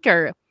Britt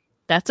Baker,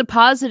 that's a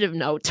positive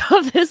note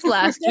of this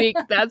last week,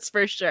 that's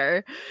for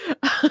sure.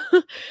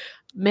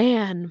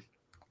 Man.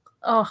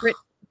 Oh,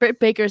 Britt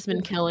Baker's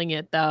been killing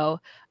it,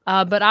 though.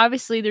 But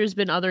obviously, there's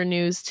been other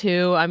news,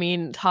 too. I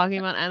mean, talking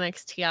about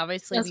NXT,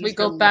 obviously. As we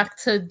go back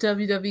to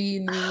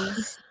WWE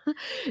news.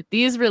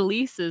 These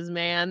releases,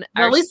 man.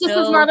 At least this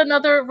is not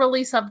another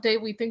release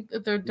update. We think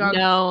that they're done.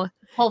 No.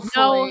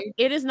 Hopefully. No,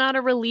 it is not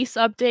a release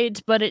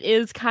update, but it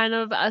is kind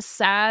of a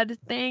sad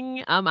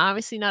thing.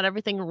 Obviously, not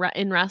everything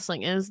in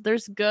wrestling is.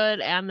 There's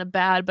good and the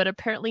bad, but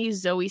apparently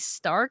Zoe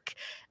Stark,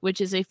 which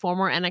is a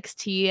former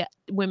NXT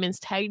Women's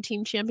Tag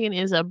Team Champion,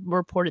 is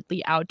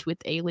reportedly out with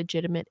a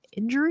legitimate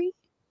injury.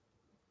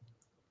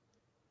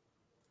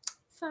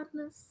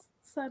 Sadness.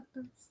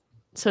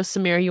 So,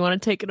 Samir, you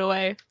want to take it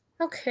away?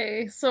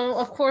 Okay, so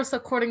of course,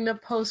 according to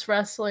Post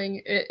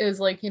Wrestling, it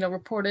is like,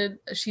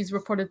 she's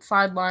reported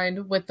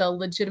sidelined with a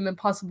legitimate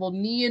possible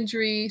knee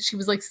injury. She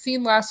was like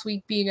seen last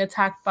week being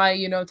attacked by,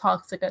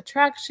 Toxic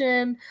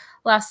Attraction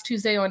last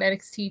Tuesday on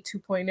NXT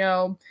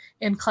 2.0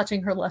 and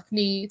clutching her left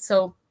knee.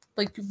 So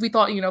like we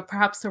thought,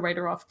 perhaps to write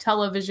her off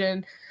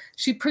television.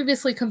 She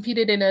previously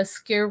competed in a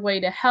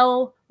Scareway to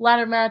Hell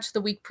ladder match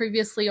the week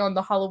previously on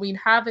the Halloween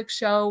Havoc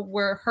show,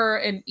 where her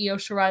and Io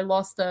Shirai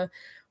lost the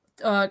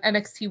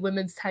NXT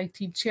Women's Tag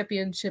Team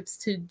Championships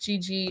to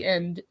Gigi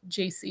and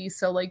JC.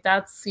 So like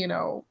that's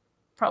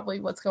probably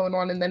what's going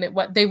on. And then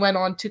they went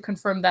on to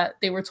confirm that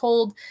they were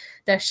told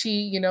that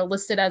she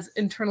listed as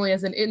internally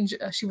as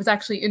she was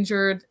actually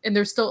injured, and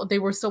they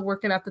were still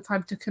working at the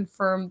time to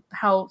confirm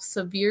how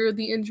severe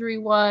the injury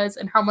was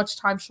and how much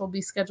time she'll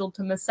be scheduled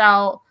to miss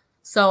out.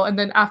 So, and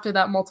then after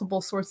that,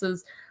 multiple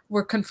sources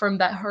were confirmed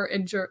that her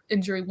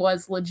injury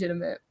was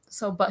legitimate.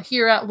 So, but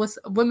here at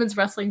Women's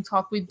Wrestling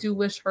Talk, we do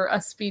wish her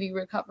a speedy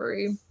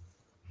recovery.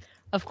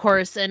 Of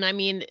course. And I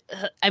mean,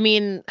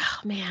 oh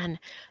man,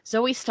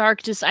 Zoe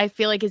Stark I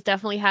feel like has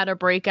definitely had a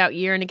breakout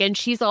year. And again,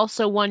 she's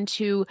also one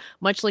too,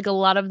 much like a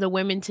lot of the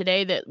women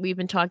today that we've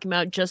been talking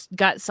about, just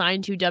got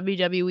signed to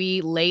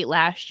WWE late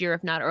last year,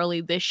 if not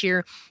early this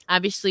year.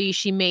 Obviously,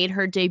 she made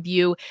her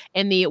debut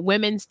in the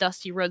Women's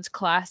Dusty Rhodes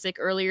Classic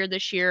earlier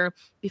this year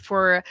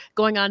before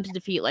going on to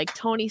defeat like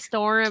Toni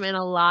Storm and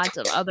a lot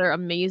of other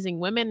amazing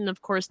women. And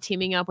of course,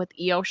 teaming up with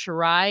Io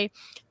Shirai.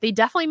 They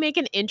definitely make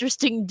an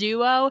interesting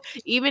duo.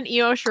 Even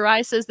Io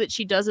Shirai says that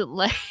she doesn't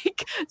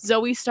like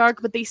Zoe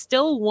Stark, but they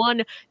still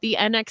won the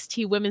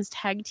NXT Women's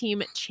Tag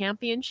Team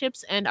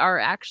Championships and are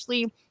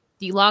actually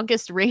the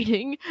longest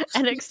reigning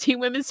NXT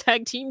Women's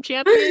Tag Team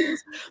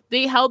Champions.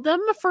 They held them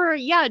for,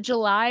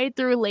 July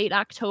through late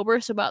October,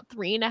 so about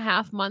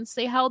 3.5 months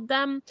they held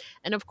them.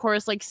 And of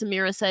course, like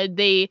Samira said,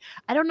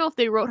 I don't know if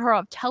they wrote her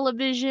off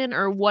television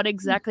or what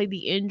exactly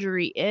the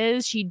injury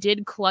is. She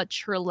did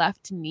clutch her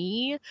left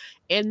knee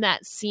in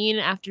that scene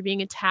after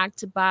being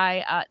attacked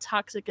by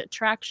Toxic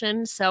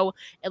Attraction. So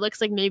it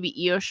looks like maybe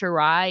Io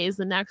Shirai is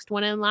the next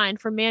one in line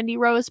for Mandy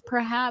Rose,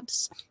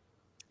 perhaps,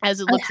 as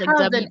it looks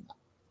like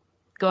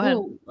Go ahead.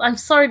 Ooh, I'm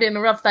sorry to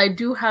interrupt. I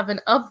do have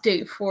an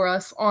update for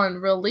us on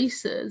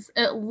releases.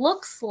 It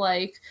looks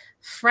like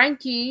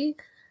Frankie,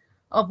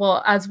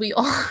 as we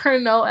all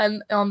know,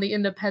 and on the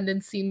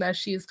independent scene that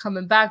she is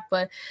coming back,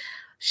 but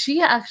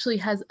she actually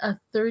has a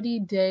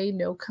 30-day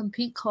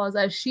no-compete clause,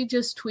 as she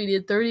just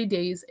tweeted 30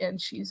 days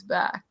and she's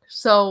back.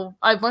 So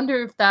I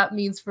wonder if that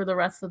means for the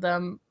rest of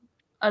them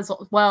as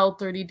well,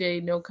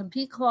 30-day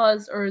no-compete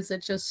clause, or is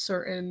it just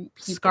certain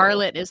people?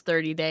 Scarlett is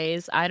 30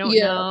 days. I don't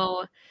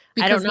know.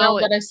 Because don't now know.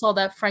 that I saw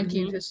that,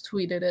 Frankie Mhm. just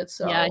tweeted it,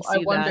 so Yeah, I I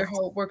see wonder that.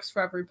 how it works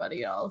for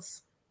everybody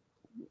else.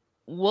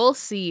 We'll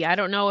see. I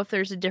don't know if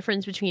there's a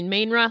difference between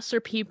main roster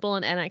people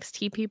and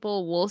NXT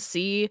people. We'll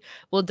see.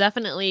 We'll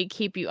definitely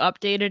keep you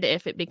updated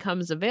if it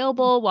becomes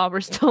available while we're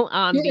still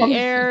on the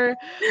air.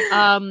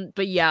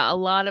 But yeah, a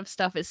lot of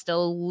stuff is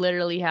still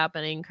literally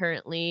happening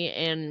currently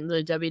in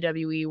the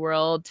WWE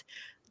world.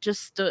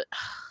 Just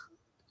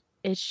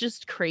it's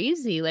just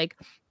crazy. Like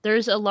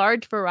there's a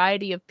large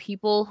variety of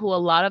people who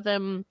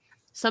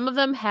some of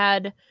them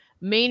had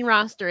main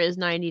roster is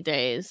 90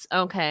 days.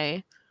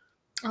 Okay.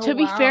 Oh, To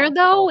be fair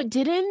wow.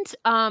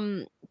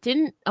 though,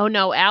 oh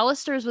no,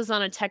 Alistair's was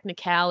on a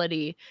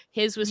technicality.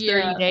 His was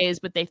 30 Yeah. days,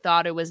 but they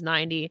thought it was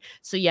 90.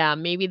 So yeah,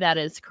 maybe that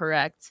is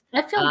correct.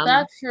 I feel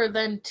bad for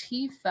then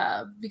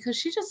T-Fab because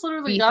she just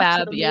literally got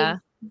to B-Fab, the yeah.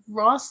 main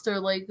roster.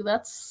 Like,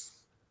 that's...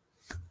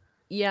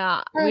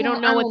 Yeah, I we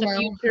don't know what the know.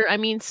 future. I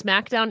mean,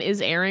 SmackDown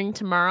is airing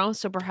tomorrow,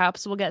 so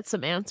perhaps we'll get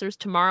some answers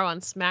tomorrow on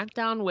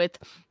SmackDown with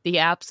the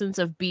absence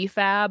of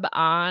B-Fab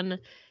on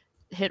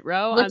Hit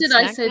Row What on did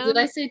I say? Did SmackDown.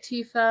 I say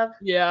T-Fab?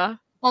 Yeah.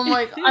 Oh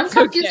my god, I'm It's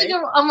confusing okay.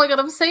 it. Oh my god,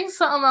 I'm saying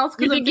something else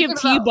You're because I'm thinking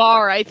thinking of about...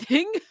 T-Bar, I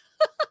think.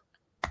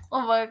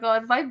 Oh my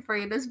god, my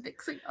brain is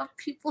mixing up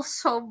people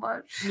so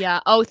much. Yeah.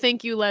 Oh,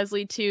 thank you,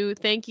 Leslie, too.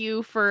 Thank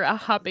you for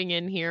hopping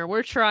in here.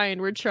 We're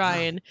trying.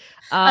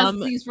 As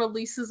these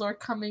releases are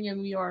coming and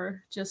we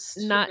are just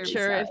Not very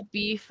sure sad. if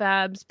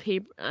B-Fab's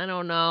paper. I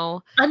don't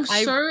know. I'm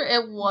sure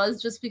it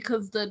was just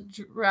because the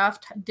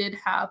draft did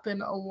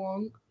happen a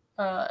long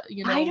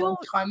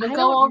time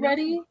ago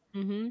already.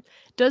 Mm-hmm.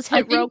 Does I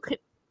Hit Row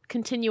think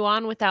continue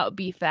on without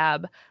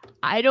B-Fab?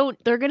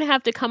 They're gonna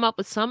have to come up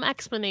with some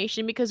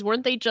explanation because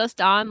weren't they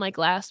just on like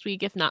last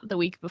week, if not the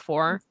week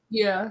before?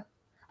 Yeah.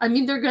 I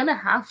mean, they're gonna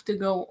have to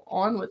go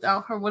on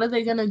without her. What are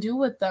they gonna do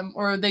with them?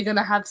 Or are they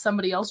gonna have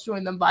somebody else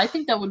join them? But I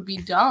think that would be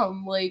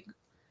dumb. Like,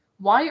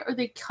 why are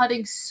they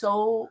cutting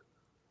so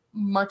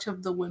much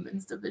of the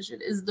women's division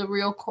is the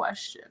real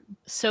question.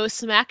 So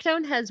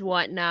SmackDown has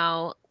what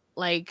now?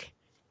 Like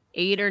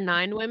 8 or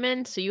 9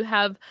 women. So you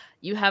have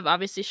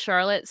obviously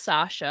Charlotte,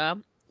 Sasha,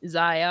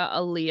 Zaya,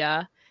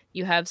 Aaliyah.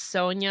 You have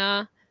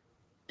Sonya,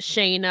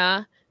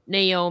 Shayna,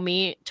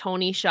 Naomi,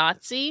 Tony,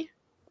 Shotzi.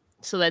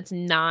 So that's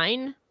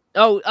 9.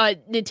 Oh,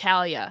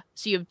 Natalia.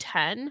 So you have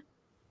 10.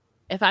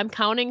 If I'm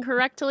counting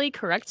correctly,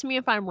 correct me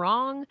if I'm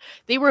wrong.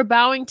 They were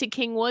bowing to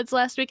King Woods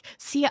last week.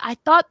 See, I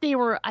thought they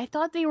were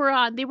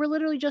on. They were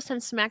literally just on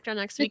SmackDown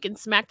next week, and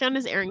SmackDown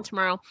is airing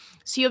tomorrow.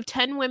 So you have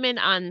 10 women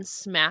on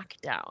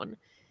SmackDown.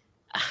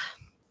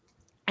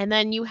 And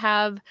then you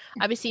have,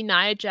 obviously,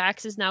 Nia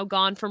Jax is now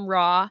gone from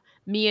Raw.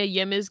 Mia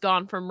Yim is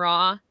gone from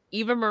Raw.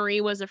 Eva Marie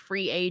was a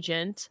free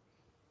agent.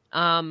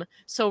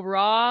 So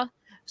Raw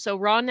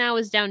now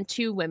is down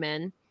 2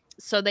 women.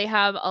 So they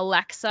have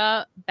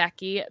Alexa,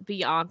 Becky,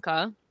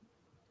 Bianca,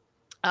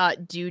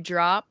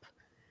 Dewdrop,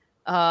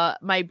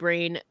 my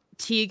brain,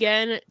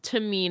 Tegan,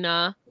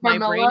 Tamina. My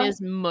brain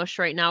is mush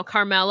right now.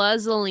 Carmella,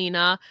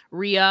 Zelina,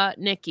 Rhea,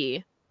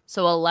 Nikki.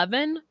 So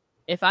 11.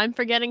 If I'm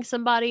forgetting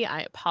somebody,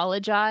 I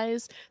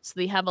apologize. So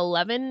they have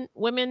 11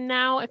 women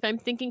now, if I'm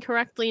thinking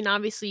correctly. And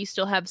obviously you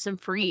still have some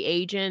free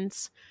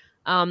agents.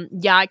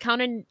 Yeah, I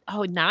counted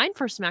 9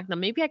 for SmackDown.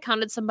 Maybe I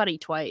counted somebody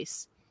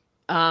twice.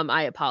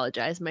 I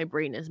apologize. My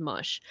brain is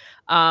mush.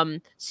 So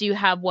you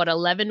have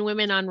 11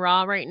 women on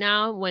Raw right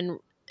now when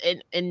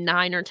in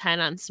 9 or 10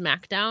 on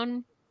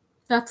SmackDown.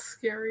 That's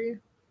scary.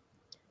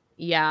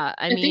 Yeah,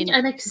 I mean,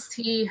 think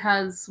NXT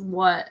has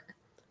what?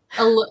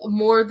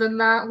 More than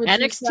that?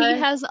 NXT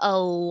has a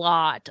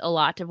lot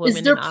of women.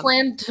 Is there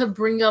plan to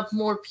bring up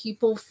more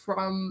people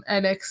from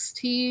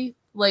NXT?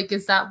 Like,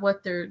 is that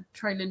what they're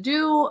trying to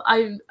do?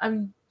 I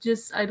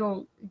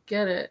don't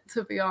get it,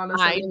 to be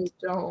honest. I really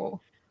don't.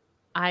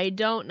 I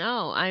don't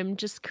know.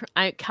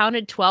 I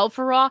counted 12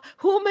 for Raw.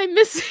 Who am I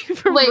missing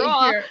from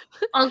Raw? Here.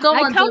 I'll go I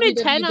on counted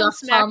WWE 10 on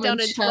SmackDown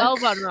and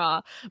 12 on check.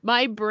 Raw.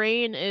 My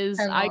brain is,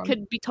 I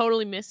could be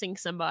totally missing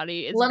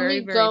somebody. It's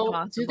very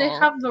possible. Do they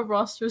have the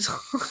rosters on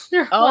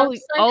their website?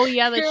 Oh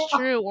yeah, that's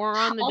true. Or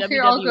on the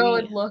WWE. I'll go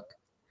and look.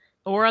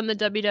 Or on the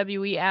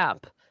WWE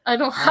app. I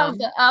don't have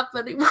the app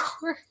anymore.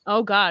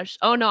 Oh gosh.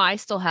 Oh no, I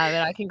still have it.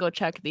 I can go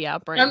check the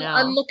app now.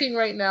 I'm looking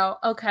right now.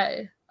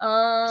 Okay.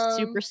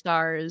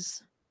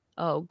 Superstars.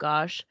 Oh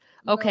gosh.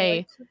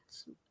 Okay.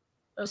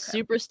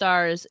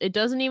 Superstars. It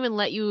doesn't even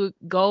let you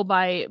go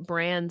by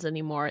brands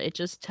anymore. It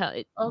just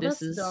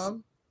this is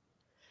dumb.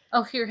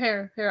 Oh,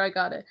 here, I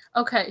got it.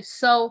 Okay,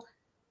 so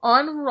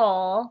on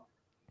Raw,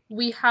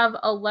 we have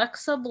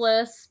Alexa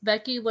Bliss,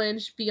 Becky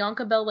Lynch,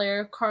 Bianca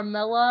Belair,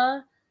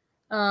 Carmella,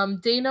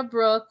 Dana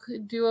Brooke,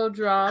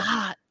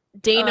 Dewdrop.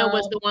 Dana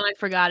was the one I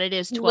forgot. It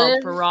is 12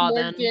 Liv for Raw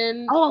Morgan,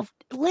 then. Oh,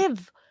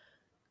 Liv.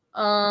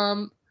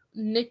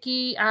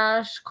 Nikki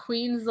Ash,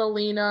 Queen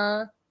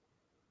Zelina,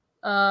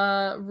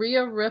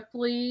 Rhea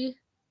Ripley,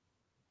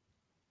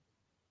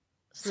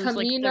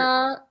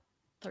 Tamina,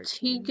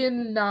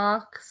 Tegan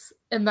Knox,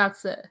 and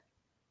that's it.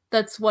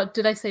 That's what,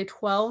 did I say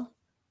 12?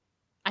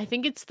 I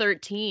think it's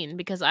 13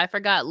 because I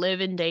forgot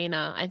Liv and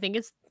Dana. I think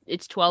it's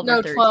it's 12 No,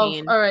 or 12.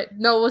 13. All right.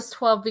 No, it was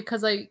 12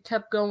 because I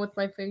kept going with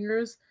my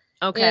fingers.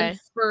 Okay. And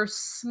for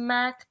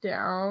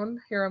SmackDown,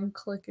 here I'm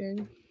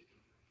clicking.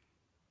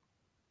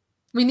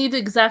 We need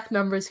exact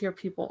numbers here,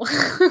 people.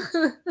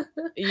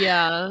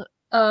 Yeah.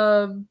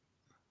 Wow.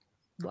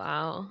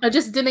 Wow. I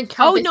just didn't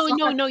count.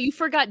 Oh, no, you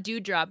forgot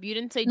Dewdrop. You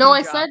didn't say No,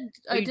 I Dewdrop. said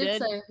Oh, I you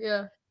did say,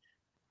 yeah.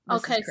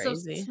 This Okay, is so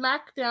crazy.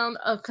 SmackDown,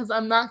 because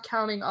I'm not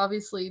counting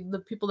obviously the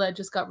people that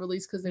just got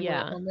released because they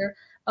Yeah. were on there.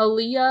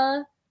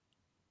 Aaliyah,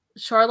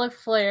 Charlotte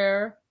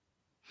Flair,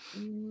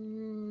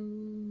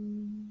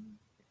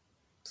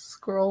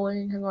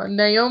 scrolling, hang on.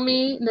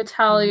 Naomi,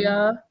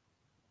 Natalia,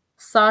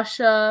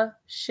 Sasha,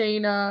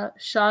 Shayna,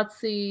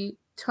 Shotzi,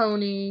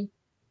 Tony,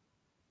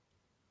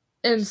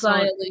 and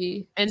Xia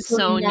Li. And So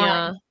Sonya.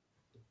 9.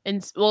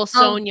 And well,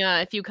 Sonya,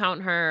 if you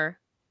count her.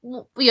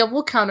 Well, yeah,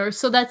 we'll count her.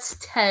 So that's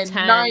 10.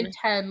 10. 9,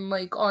 10,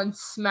 like on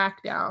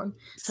SmackDown.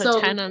 So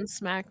 10 on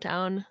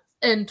SmackDown.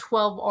 And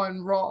 12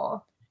 on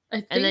Raw. I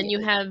think. And then you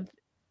have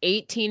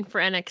 18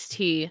 for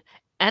NXT.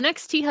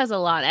 NXT has a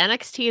lot.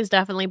 NXT has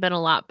definitely been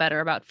a lot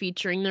better about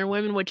featuring their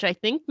women, which I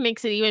think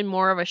makes it even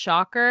more of a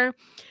shocker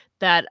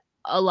that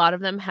a lot of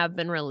them have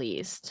been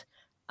released.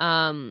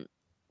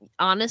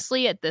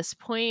 Honestly, at this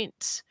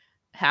point,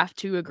 have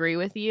to agree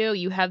with you.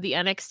 You have the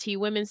NXT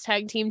Women's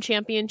Tag Team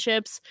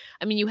Championships.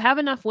 I mean, you have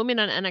enough women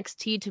on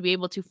NXT to be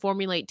able to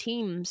formulate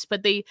teams,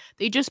 but they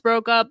just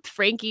broke up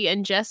Frankie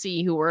and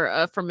Jessie, who were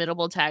a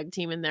formidable tag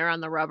team, and they're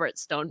on the Robert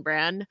Stone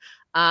brand.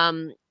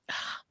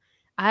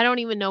 I don't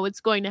even know what's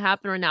going to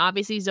happen right now.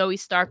 Obviously, Zoe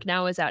Stark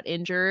now is out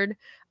injured.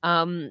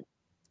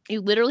 You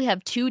literally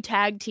have 2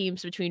 tag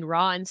teams between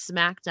Raw and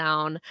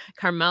SmackDown.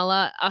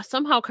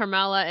 Somehow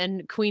Carmella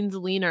and Queen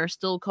Zelina are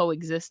still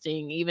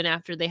coexisting even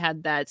after they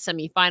had that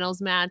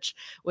semifinals match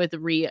with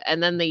Rhea.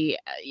 And then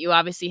you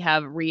obviously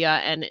have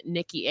Rhea and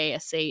Nikki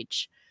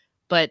ASH.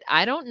 But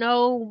I don't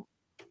know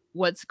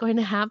what's going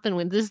to happen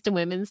with this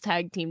women's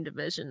tag team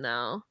division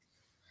now.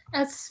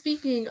 And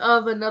speaking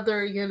of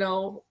another,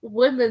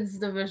 women's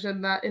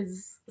division that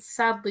is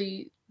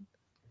sadly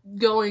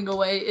going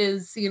away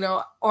is,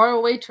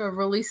 ROH are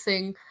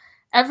releasing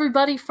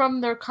everybody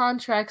from their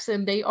contracts,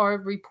 and they are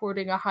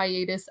reporting a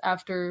hiatus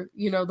after,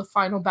 the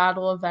Final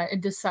Battle event in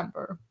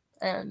December.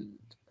 And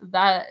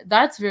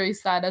that's very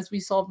sad, as we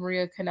saw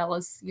Maria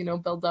Kanellis,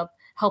 build up,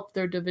 help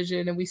their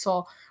division, and we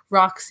saw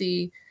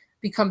Roxy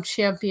become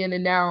champion,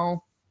 and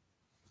now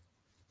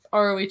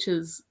ROH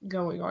is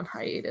going on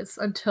hiatus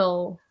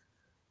until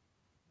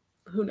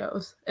who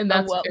knows? And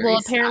that's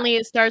apparently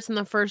it starts in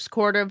the first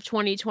quarter of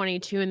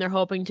 2022, and they're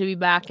hoping to be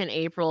back in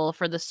April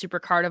for the Super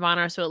Card of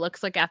Honor. So it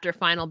looks like after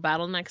Final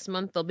Battle next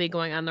month, they'll be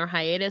going on their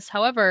hiatus.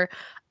 However,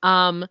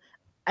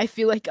 I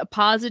feel like a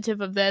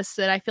positive of this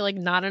that I feel like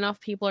not enough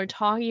people are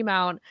talking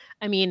about.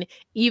 I mean,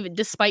 even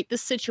despite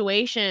this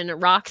situation,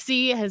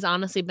 Roxy has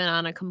honestly been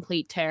on a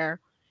complete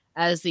tear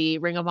as the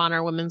Ring of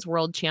Honor Women's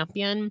World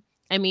Champion.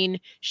 I mean,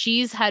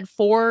 she's had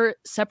 4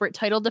 separate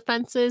title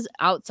defenses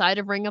outside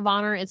of Ring of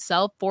Honor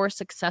itself, 4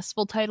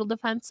 successful title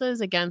defenses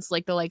against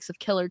like the likes of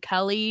Killer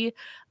Kelly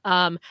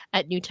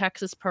at New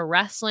Texas Pro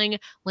Wrestling,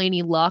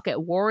 Lanie Luck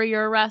at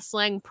Warrior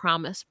Wrestling,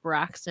 Promise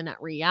Braxton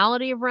at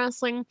Reality of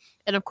Wrestling,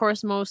 and of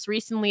course, most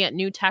recently at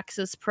New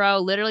Texas Pro,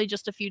 literally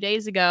just a few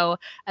days ago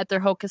at their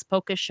Hocus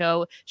Pocus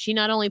show, she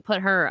not only put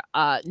her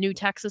New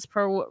Texas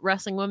Pro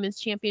Wrestling Women's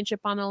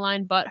Championship on the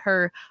line, but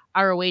her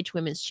ROH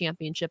Women's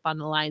Championship on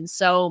the line.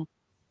 So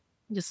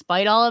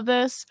despite all of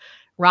this,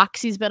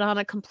 Roxy's been on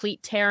a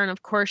complete tear, and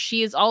of course,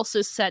 she is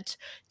also set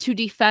to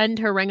defend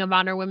her Ring of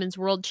Honor Women's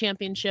World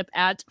Championship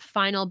at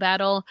Final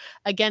Battle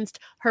against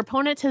her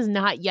opponent has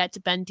not yet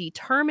been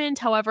determined.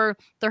 However,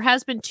 there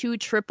has been 2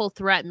 triple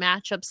threat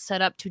matchups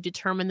set up to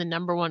determine the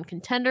number 1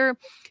 contender.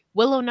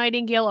 Willow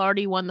Nightingale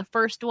already won the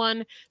first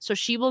one, so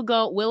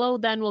Willow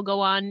then will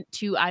go on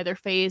to either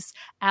face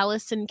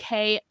Allison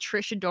Kay,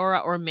 Trish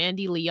Adora, or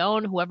Mandy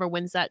Leon. Whoever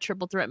wins that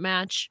triple threat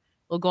match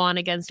will go on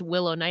against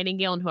Willow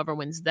Nightingale, and whoever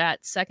wins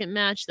that second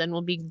match then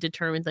will be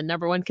determined the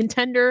number 1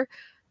 contender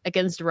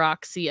against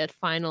Roxy at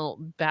Final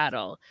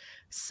Battle.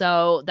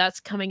 So that's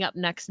coming up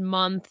next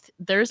month.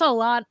 There's a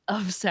lot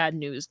of sad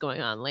news going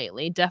on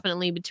lately,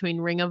 definitely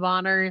between Ring of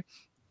Honor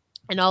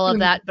and all of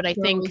that, but I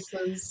think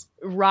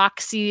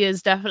Roxy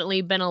has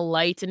definitely been a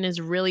light and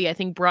has really, I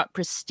think, brought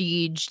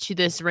prestige to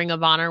this Ring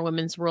of Honor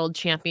Women's World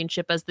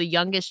Championship as the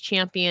youngest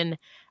champion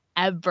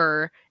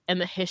ever in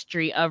the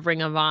history of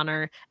Ring of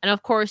Honor. And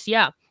of course,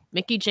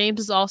 Mickie James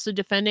is also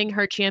defending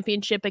her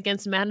championship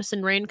against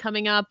Madison Rayne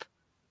coming up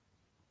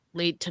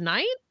late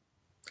tonight.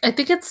 I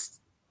think it's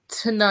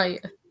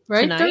tonight,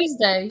 right? Tonight?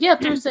 Thursday. Yeah,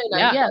 Thursday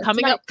night. Yeah,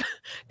 coming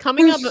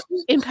tonight. up.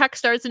 Impact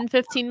starts in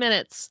 15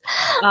 minutes.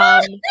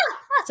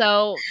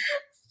 So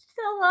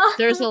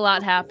there's a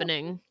lot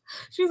happening.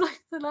 She's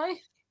like, tonight?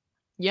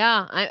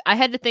 Yeah, I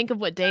had to think of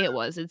what day it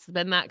was. It's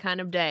been that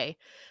kind of day.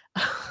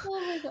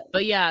 Oh my God.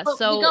 But yeah,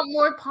 so we got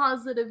more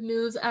positive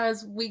news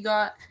as we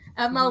got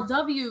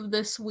MLW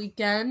this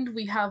weekend.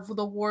 We have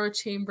the War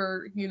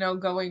Chamber,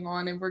 going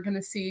on, and we're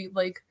gonna see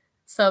like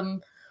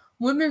some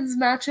women's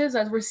matches,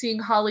 as we're seeing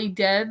Holly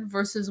Dead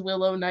versus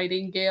Willow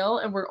Nightingale,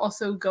 and we're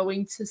also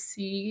going to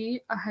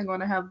see, hang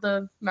on, I have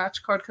the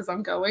match card because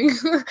I'm going.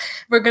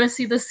 We're going to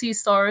see the Sea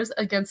Stars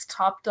against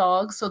Top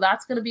Dog, so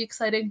that's going to be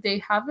exciting. They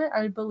haven't,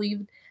 I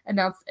believe,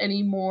 announced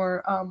any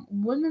more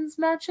women's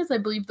matches. I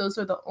believe those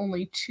are the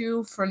only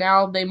two for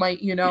now. They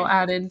might,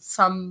 add in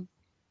some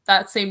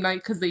that same night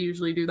because they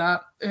usually do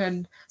that.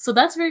 And so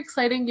that's very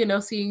exciting,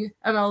 seeing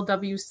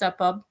MLW step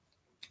up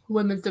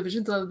women's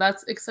division. So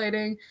that's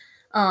exciting.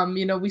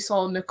 We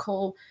saw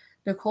Nicole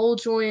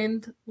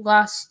joined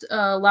last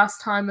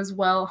time as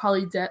well.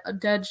 Holly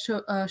Dead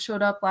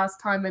showed up last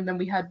time, and then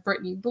we had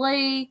Brittany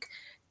Blake,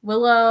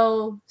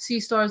 Willow, Sea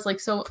Stars.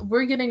 So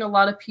we're getting a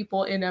lot of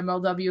people in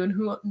MLW, and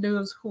who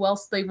knows who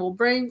else they will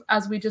bring.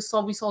 As we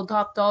saw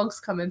Top Dogs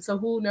come in, so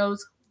who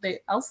knows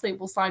else they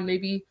will sign.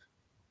 Maybe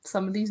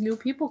some of these new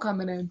people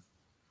coming in.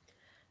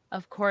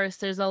 Of course,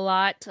 there's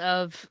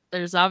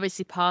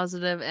obviously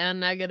positive and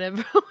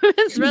negative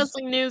women's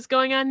wrestling news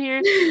going on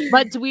here,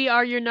 but we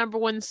are your number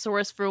one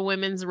source for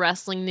women's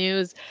wrestling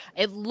news.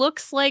 It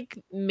looks like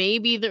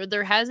maybe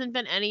there hasn't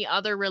been any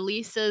other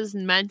releases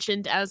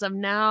mentioned as of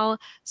now.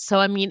 So,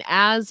 I mean,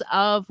 as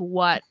of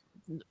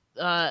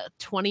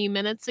 20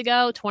 minutes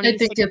ago,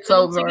 26 minutes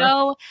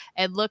ago,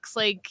 it looks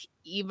like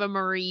Eva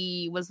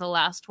Marie was the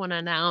last one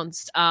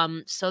announced.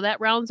 So that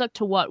rounds up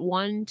to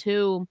 1,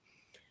 2,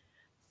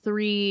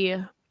 3,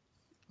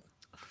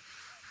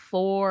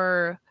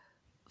 4,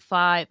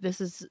 5.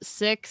 This is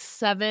 6,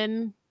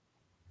 7,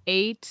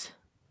 8,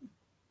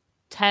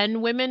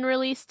 10 women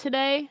released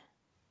today,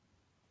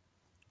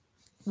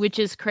 which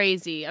is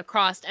crazy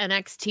across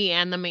NXT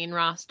and the main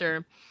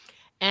roster.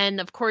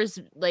 And of course,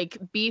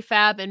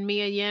 BFAB and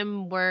Mia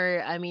Yim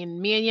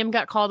Mia Yim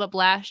got called up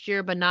last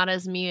year, but not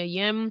as Mia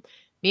Yim.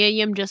 Mia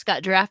Yim just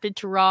got drafted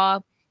to Raw.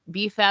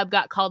 BFAB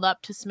got called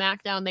up to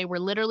SmackDown. They were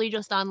literally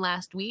just on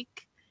last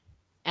week.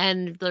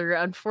 And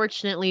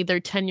unfortunately, their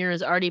tenure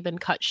has already been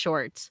cut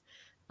short.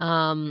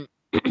 So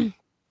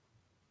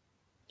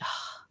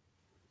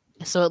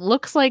it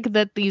looks like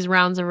that these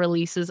rounds of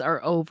releases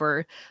are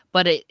over.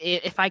 But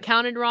if I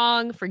counted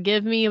wrong,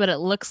 forgive me, but it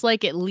looks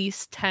like at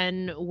least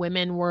 10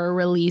 women were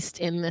released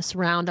in this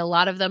round. A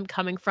lot of them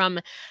coming from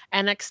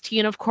NXT.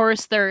 And of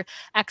course, their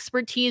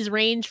expertise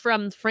range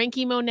from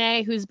Frankie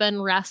Monet, who's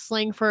been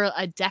wrestling for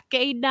a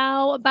decade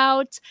now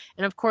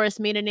and of course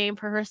made a name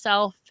for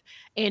herself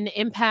in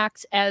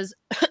Impact as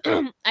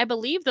I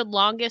believe the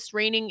longest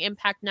reigning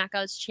Impact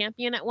Knockouts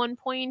champion at one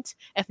point,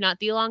 if not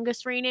the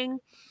longest reigning,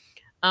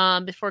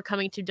 before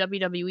coming to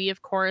WWE,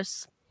 of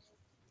course.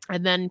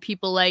 And then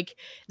people like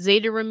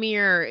Zayda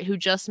Ramir, who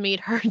just made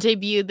her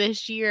debut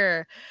this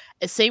year.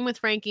 Same with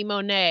Frankie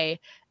Monet.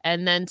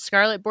 And then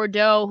Scarlett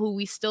Bordeaux, who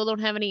we still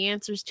don't have any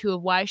answers to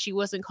of why she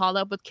wasn't called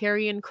up with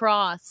Karrion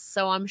Kross.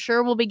 So I'm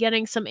sure we'll be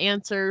getting some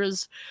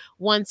answers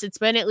once it's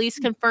been at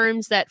least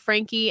confirmed that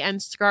Frankie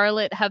and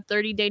Scarlett have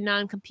 30-day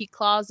non-compete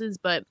clauses.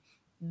 But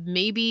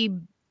maybe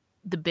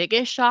the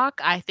biggest shock,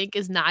 I think,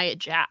 is Nia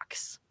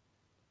Jax.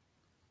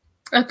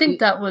 I think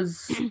that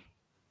was...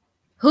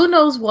 Who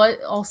knows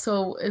what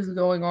also is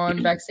going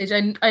on backstage?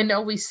 I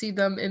know we see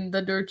them in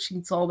the dirt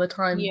sheets all the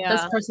time. Yeah.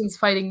 This person's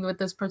fighting with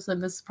this person.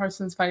 This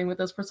person's fighting with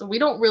this person. We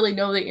don't really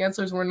know the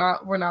answers. We're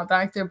not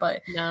back there,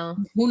 but no.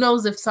 Who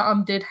knows if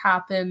something did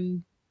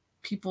happen?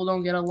 People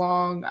don't get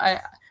along.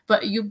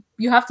 But you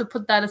have to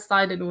put that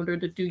aside in order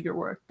to do your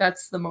work.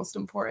 That's the most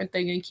important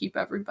thing, and keep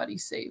everybody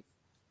safe.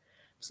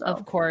 So.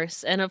 Of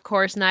course,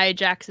 Nia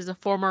Jax is a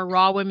former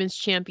Raw Women's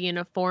Champion,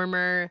 a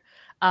former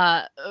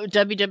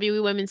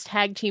WWE Women's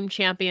Tag Team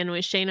Champion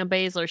with Shayna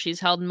Baszler. She's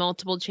held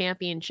multiple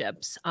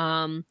championships.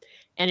 And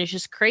it's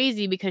just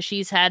crazy because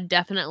she's had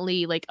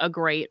definitely a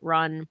great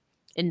run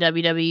in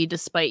WWE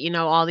despite,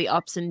 all the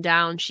ups and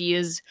downs. She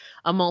is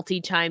a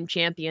multi-time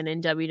champion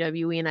in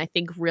WWE, and I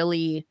think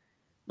really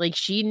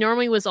she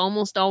normally was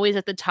almost always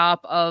at the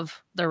top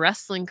of the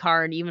wrestling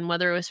card, even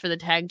whether it was for the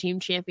tag team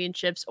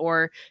championships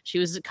or she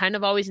was kind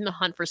of always in the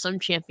hunt for some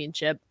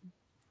championship.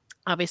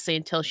 Obviously,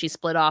 until she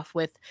split off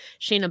with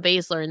Shayna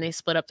Baszler and they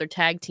split up their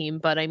tag team.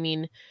 But I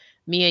mean,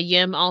 Mia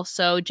Yim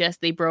also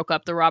they broke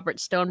up the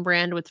Robert Stone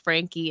brand with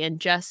Frankie and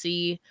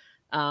Jesse.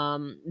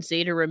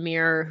 Zayda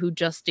Ramir, who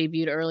just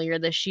debuted earlier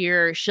this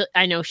year.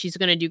 I know she's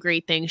going to do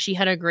great things. She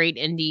has a great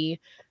indie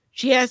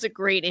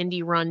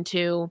run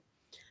too.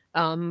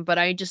 But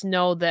I just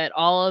know that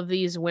all of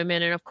these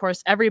women, and of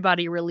course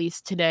everybody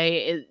released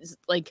today, is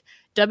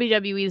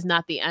WWE is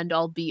not the end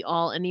all be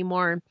all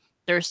anymore.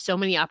 There's so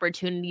many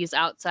opportunities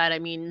outside. I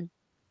mean,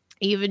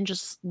 even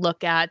just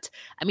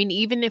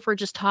even if we're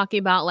just talking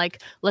about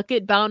look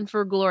at Bound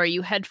for Glory.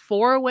 You had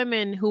 4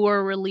 women who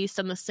were released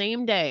on the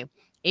same day,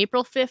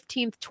 April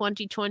 15th,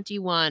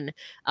 2021.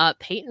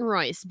 Peyton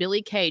Royce,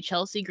 Billie Kay,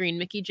 Chelsea Green,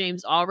 Mickie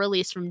James, all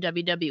released from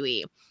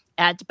WWE.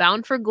 At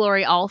Bound for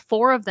Glory, all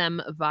 4 of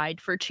them vied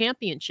for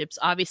championships.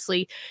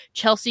 Obviously,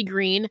 Chelsea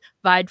Green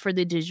vied for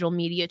the Digital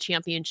Media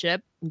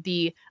Championship.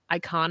 The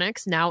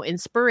Iconics, now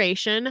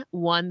Inspiration,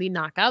 won the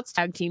Knockouts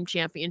Tag Team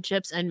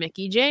Championships, and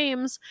Mickie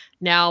James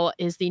now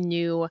is the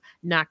new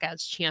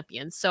Knockouts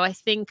champion. So I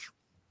think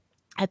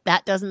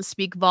That doesn't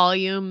speak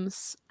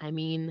volumes. I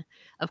mean,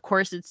 of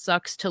course, it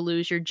sucks to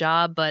lose your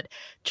job, but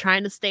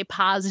trying to stay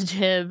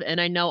positive. And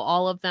I know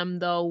all of them,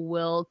 though,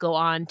 will go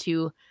on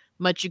to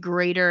much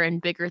greater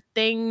and bigger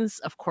things.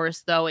 Of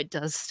course, though, it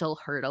does still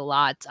hurt a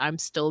lot. I'm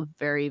still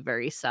very,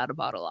 very sad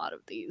about a lot of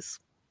these.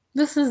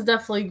 This is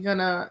definitely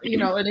gonna,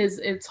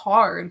 it's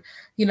hard,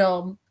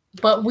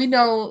 but we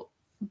know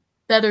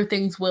better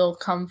things will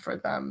come for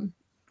them.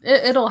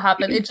 It'll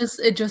happen. It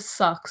just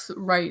sucks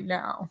right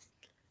now.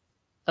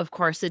 Of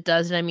course it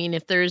does. I mean,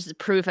 if there's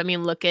proof, I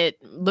mean, look at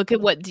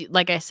what,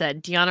 like I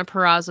said, Deonna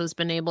Purrazzo's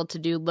been able to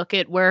do. Look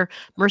at where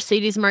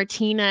Mercedes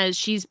Martinez,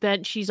 she's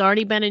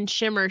already been in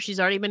Shimmer. She's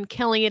already been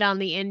killing it on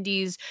the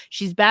indies.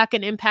 She's back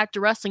in Impact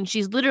Wrestling.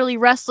 She's literally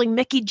wrestling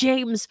Mickie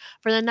James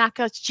for the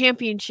Knockouts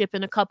Championship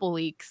in a couple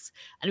weeks.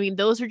 I mean,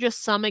 those are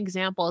just some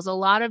examples. A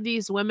lot of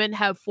these women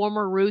have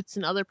former roots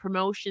in other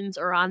promotions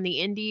or on the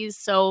indies.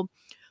 So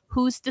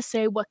who's to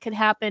say what could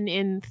happen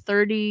in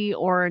 30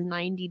 or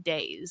 90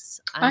 days?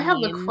 I have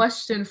a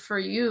question for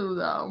you,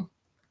 though.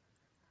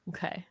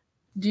 Okay.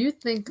 Do you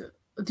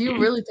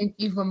really think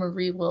Eva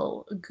Marie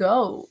will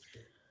go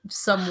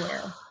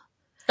somewhere?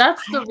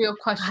 That's the real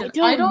question.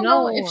 I don't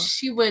know if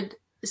she would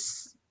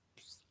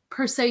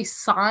per se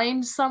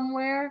sign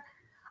somewhere.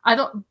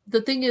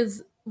 The thing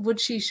is, would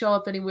she show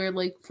up anywhere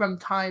like from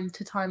time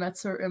to time at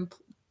certain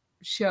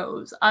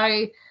shows?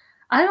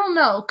 I don't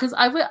know, because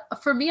I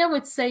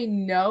would say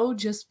no,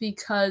 just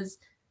because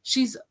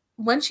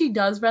when she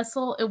does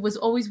wrestle, it was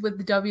always with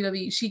the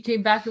WWE. She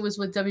came back, it was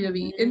with WWE.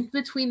 Mm-hmm. In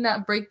between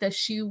that break that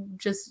she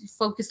just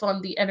focused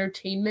on the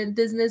entertainment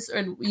business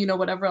and,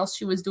 whatever else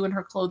she was doing,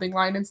 her clothing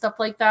line and stuff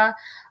like that,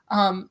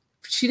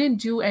 she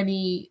didn't do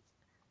any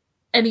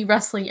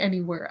wrestling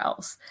anywhere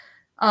else.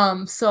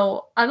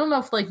 So I don't know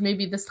if like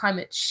maybe this time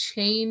it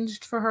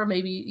changed for her.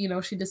 Maybe,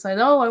 she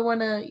decided, I want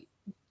to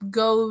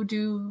go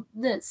do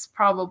this,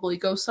 probably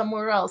go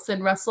somewhere else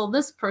and wrestle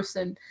this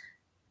person.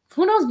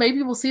 Who knows?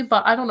 Maybe we'll see,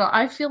 but I don't know.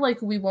 I feel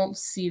like we won't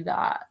see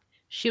that.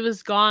 She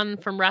was gone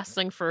from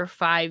wrestling for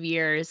 5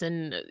 years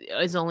and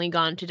is only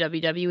gone to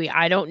WWE.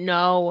 I don't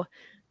know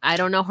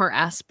her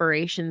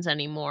aspirations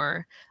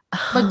anymore.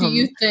 But do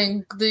you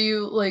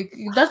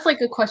that's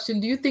like a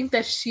question. Do you think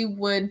that she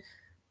would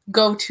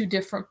go to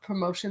different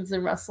promotions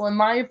and wrestle? In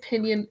my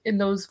opinion, in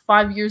those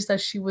 5 years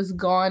that she was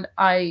gone,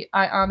 I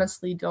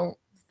honestly don't.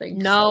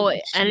 No,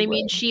 and I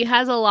mean, she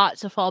has a lot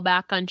to fall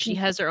back on. She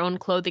has her own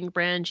clothing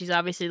brand. She's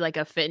obviously like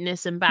a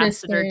fitness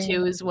ambassador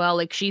too, as well.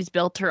 Like she's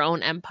built her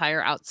own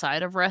empire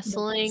outside of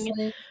wrestling.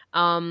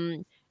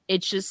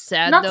 It's just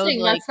sad. Not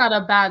saying that's not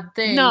a bad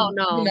thing. No,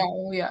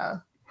 yeah.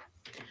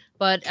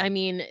 But I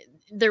mean,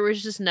 there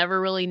was just never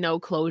really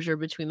no closure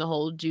between the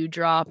whole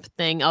Doudrop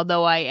thing.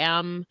 Although I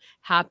am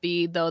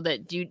happy though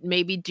that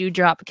maybe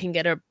Doudrop can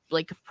get a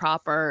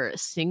proper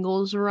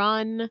singles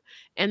run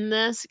in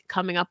this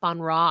coming up on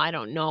Raw. I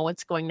don't know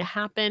what's going to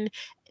happen.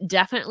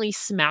 Definitely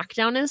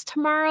SmackDown is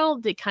tomorrow.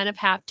 They kind of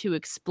have to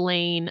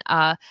explain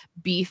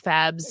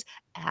B-Fab's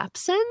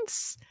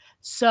absence.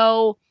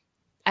 So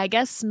I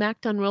guess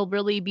SmackDown will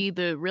really be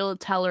the real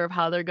teller of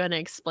how they're going to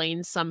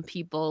explain some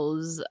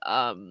people's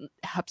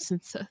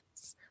absences.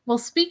 Well,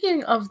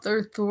 speaking of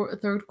their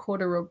third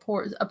quarter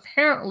reports,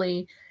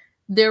 apparently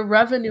their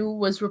revenue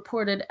was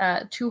reported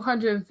at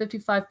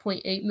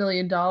 $255.8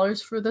 million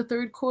for the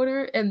third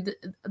quarter and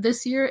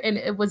this year, and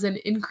it was an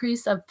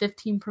increase of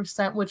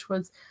 15%, which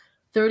was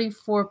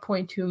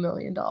 $34.2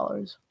 million.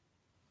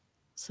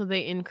 So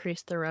they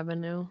increased their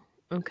revenue.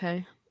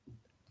 Okay.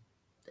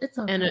 It's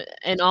okay.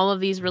 And all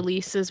of these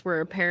releases were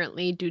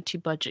apparently due to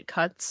budget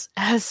cuts,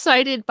 as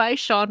cited by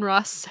Sean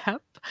Ross Sapp.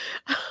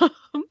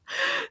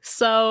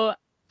 So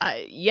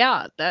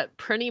yeah, that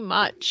pretty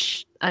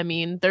much. I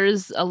mean,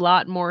 there's a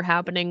lot more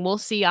happening. We'll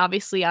see,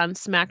 obviously, on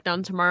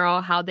SmackDown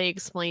tomorrow how they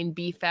explain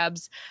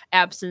B-Fab's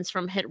absence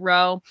from Hit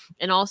Row.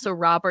 And also,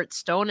 Robert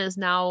Stone is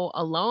now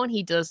alone.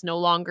 He does no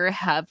longer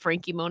have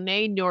Frankie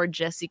Monet nor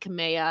Jessi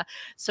Kamea.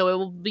 So it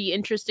will be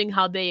interesting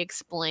how they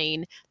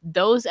explain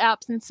those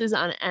absences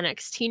on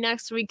NXT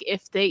next week,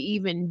 if they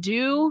even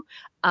do.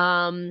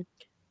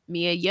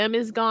 Mia Yim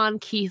is gone.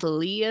 Keith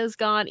Lee is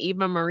gone.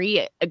 Eva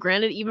Marie.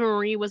 Granted, Eva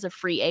Marie was a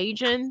free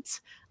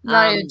agent.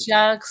 Nia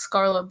Jax,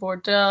 Scarlett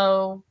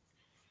Bordeaux.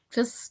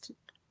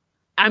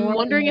 I'm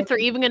wondering if they're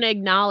even going to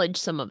acknowledge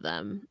some of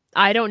them.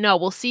 I don't know.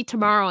 We'll see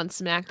tomorrow on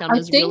SmackDown.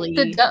 I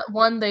think the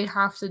one they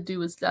have to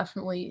do is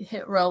definitely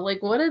Hit Row.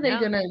 Like, what are they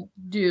going to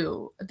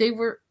do? They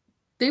were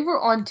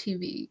on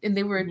TV and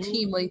they were a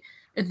team. Like,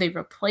 and they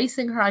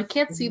replacing her. I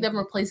can't see them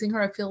replacing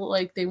her. I feel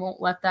like they won't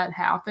let that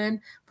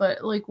happen.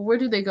 But like, where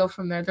do they go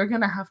from there? They're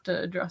gonna have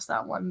to address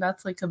that one.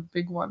 That's like a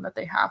big one that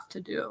they have to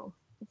do.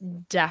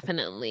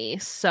 Definitely.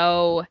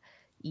 So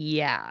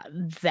yeah,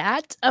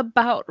 that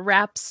about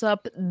wraps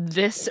up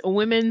this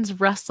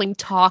Women's Wrestling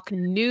Talk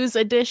news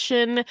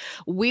edition.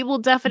 We will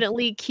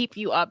definitely keep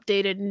you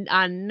updated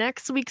on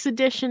next week's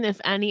edition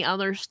if any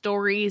other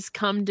stories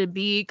come to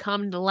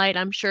light.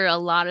 I'm sure a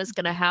lot is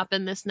going to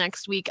happen this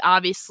next week.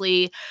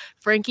 Obviously,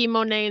 Frankie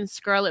Monet and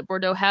Scarlett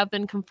Bordeaux have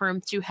been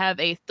confirmed to have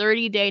a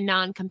 30-day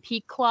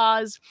non-compete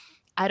clause.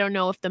 I don't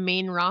know if the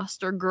main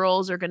roster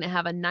girls are going to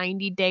have a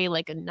 90-day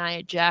like a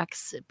Nia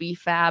Jax,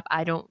 BFAB.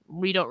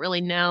 We don't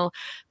really know,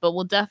 but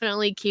we'll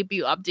definitely keep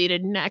you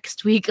updated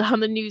next week on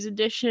the news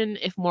edition.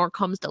 If more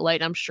comes to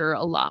light, I'm sure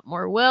a lot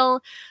more will.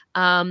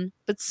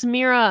 But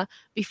Samira,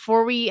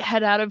 before we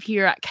head out of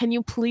here, can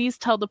you please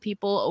tell the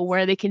people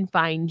where they can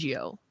find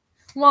you?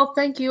 Well,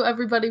 thank you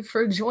everybody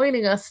for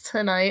joining us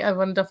tonight. I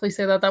want to definitely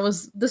say that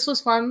this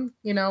was fun.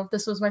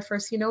 This was my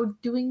first,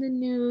 doing the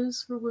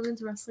news for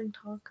Women's Wrestling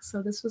Talk.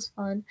 So this was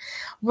fun.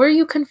 Where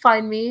you can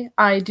find me,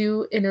 I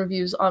do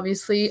interviews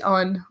obviously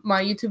on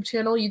my YouTube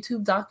channel,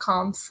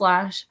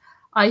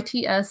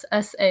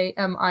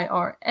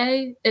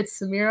 youtube.com/ITSSAMIRA. It's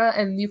Samira,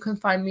 and you can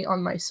find me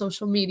on my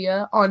social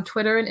media on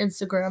Twitter and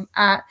Instagram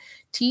at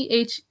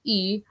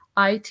THEITSSAMIRA.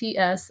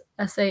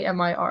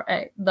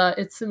 The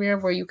It's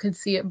Samira, where you can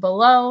see it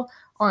below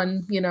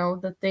on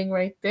the thing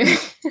right there.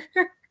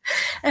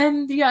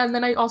 And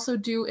then I also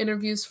do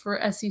interviews for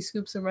SE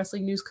Scoops and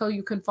Wrestling News Co.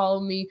 You can follow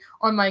me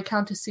on my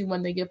account to see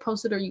when they get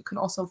posted, or you can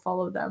also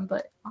follow them.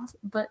 But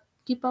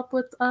keep up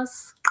with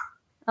us,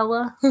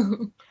 Ella.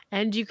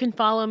 And you can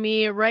follow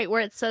me right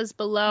where it says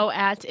below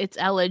at It's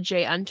Ella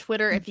J on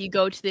Twitter. If you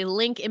go to the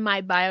link in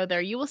my bio there,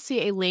 you will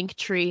see a link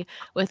tree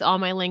with all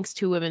my links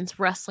to Women's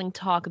Wrestling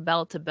Talk,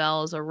 Bell to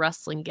Bells, a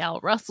Wrestling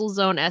Gal,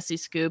 WrestleZone, SE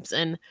Scoops,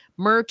 and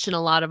merch and a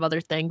lot of other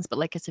things. But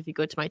like I said, if you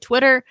go to my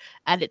Twitter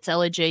at It's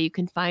Ella J, you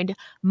can find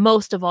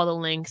most of all the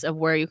links of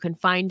where you can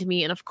find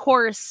me. And of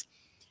course,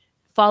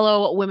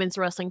 follow Women's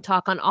Wrestling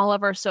Talk on all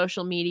of our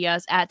social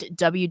medias at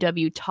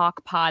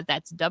WWTalkPod.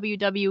 That's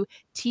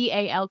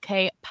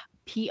WWTALKPod.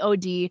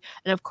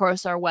 And of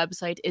course, our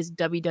website is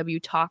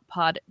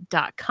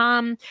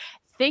www.talkpod.com.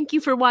 Thank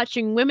you for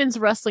watching Women's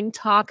Wrestling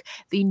Talk,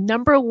 the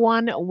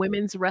 #1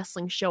 women's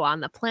wrestling show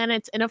on the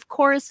planet. And of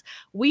course,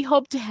 we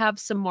hope to have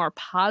some more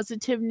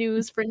positive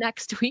news for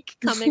next week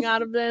coming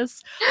out of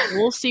this.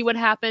 We'll see what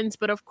happens.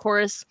 But of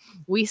course,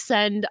 we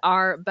send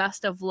our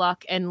best of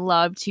luck and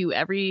love to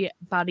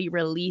everybody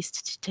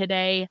released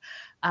today.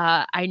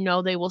 I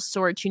know they will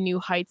soar to new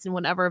heights in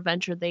whatever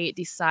venture they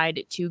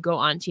decide to go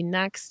on to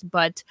next.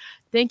 But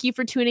thank you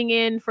for tuning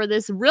in for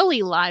this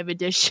really live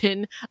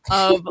edition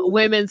of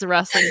Women's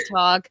Wrestling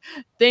Talk.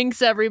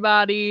 Thanks,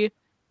 everybody.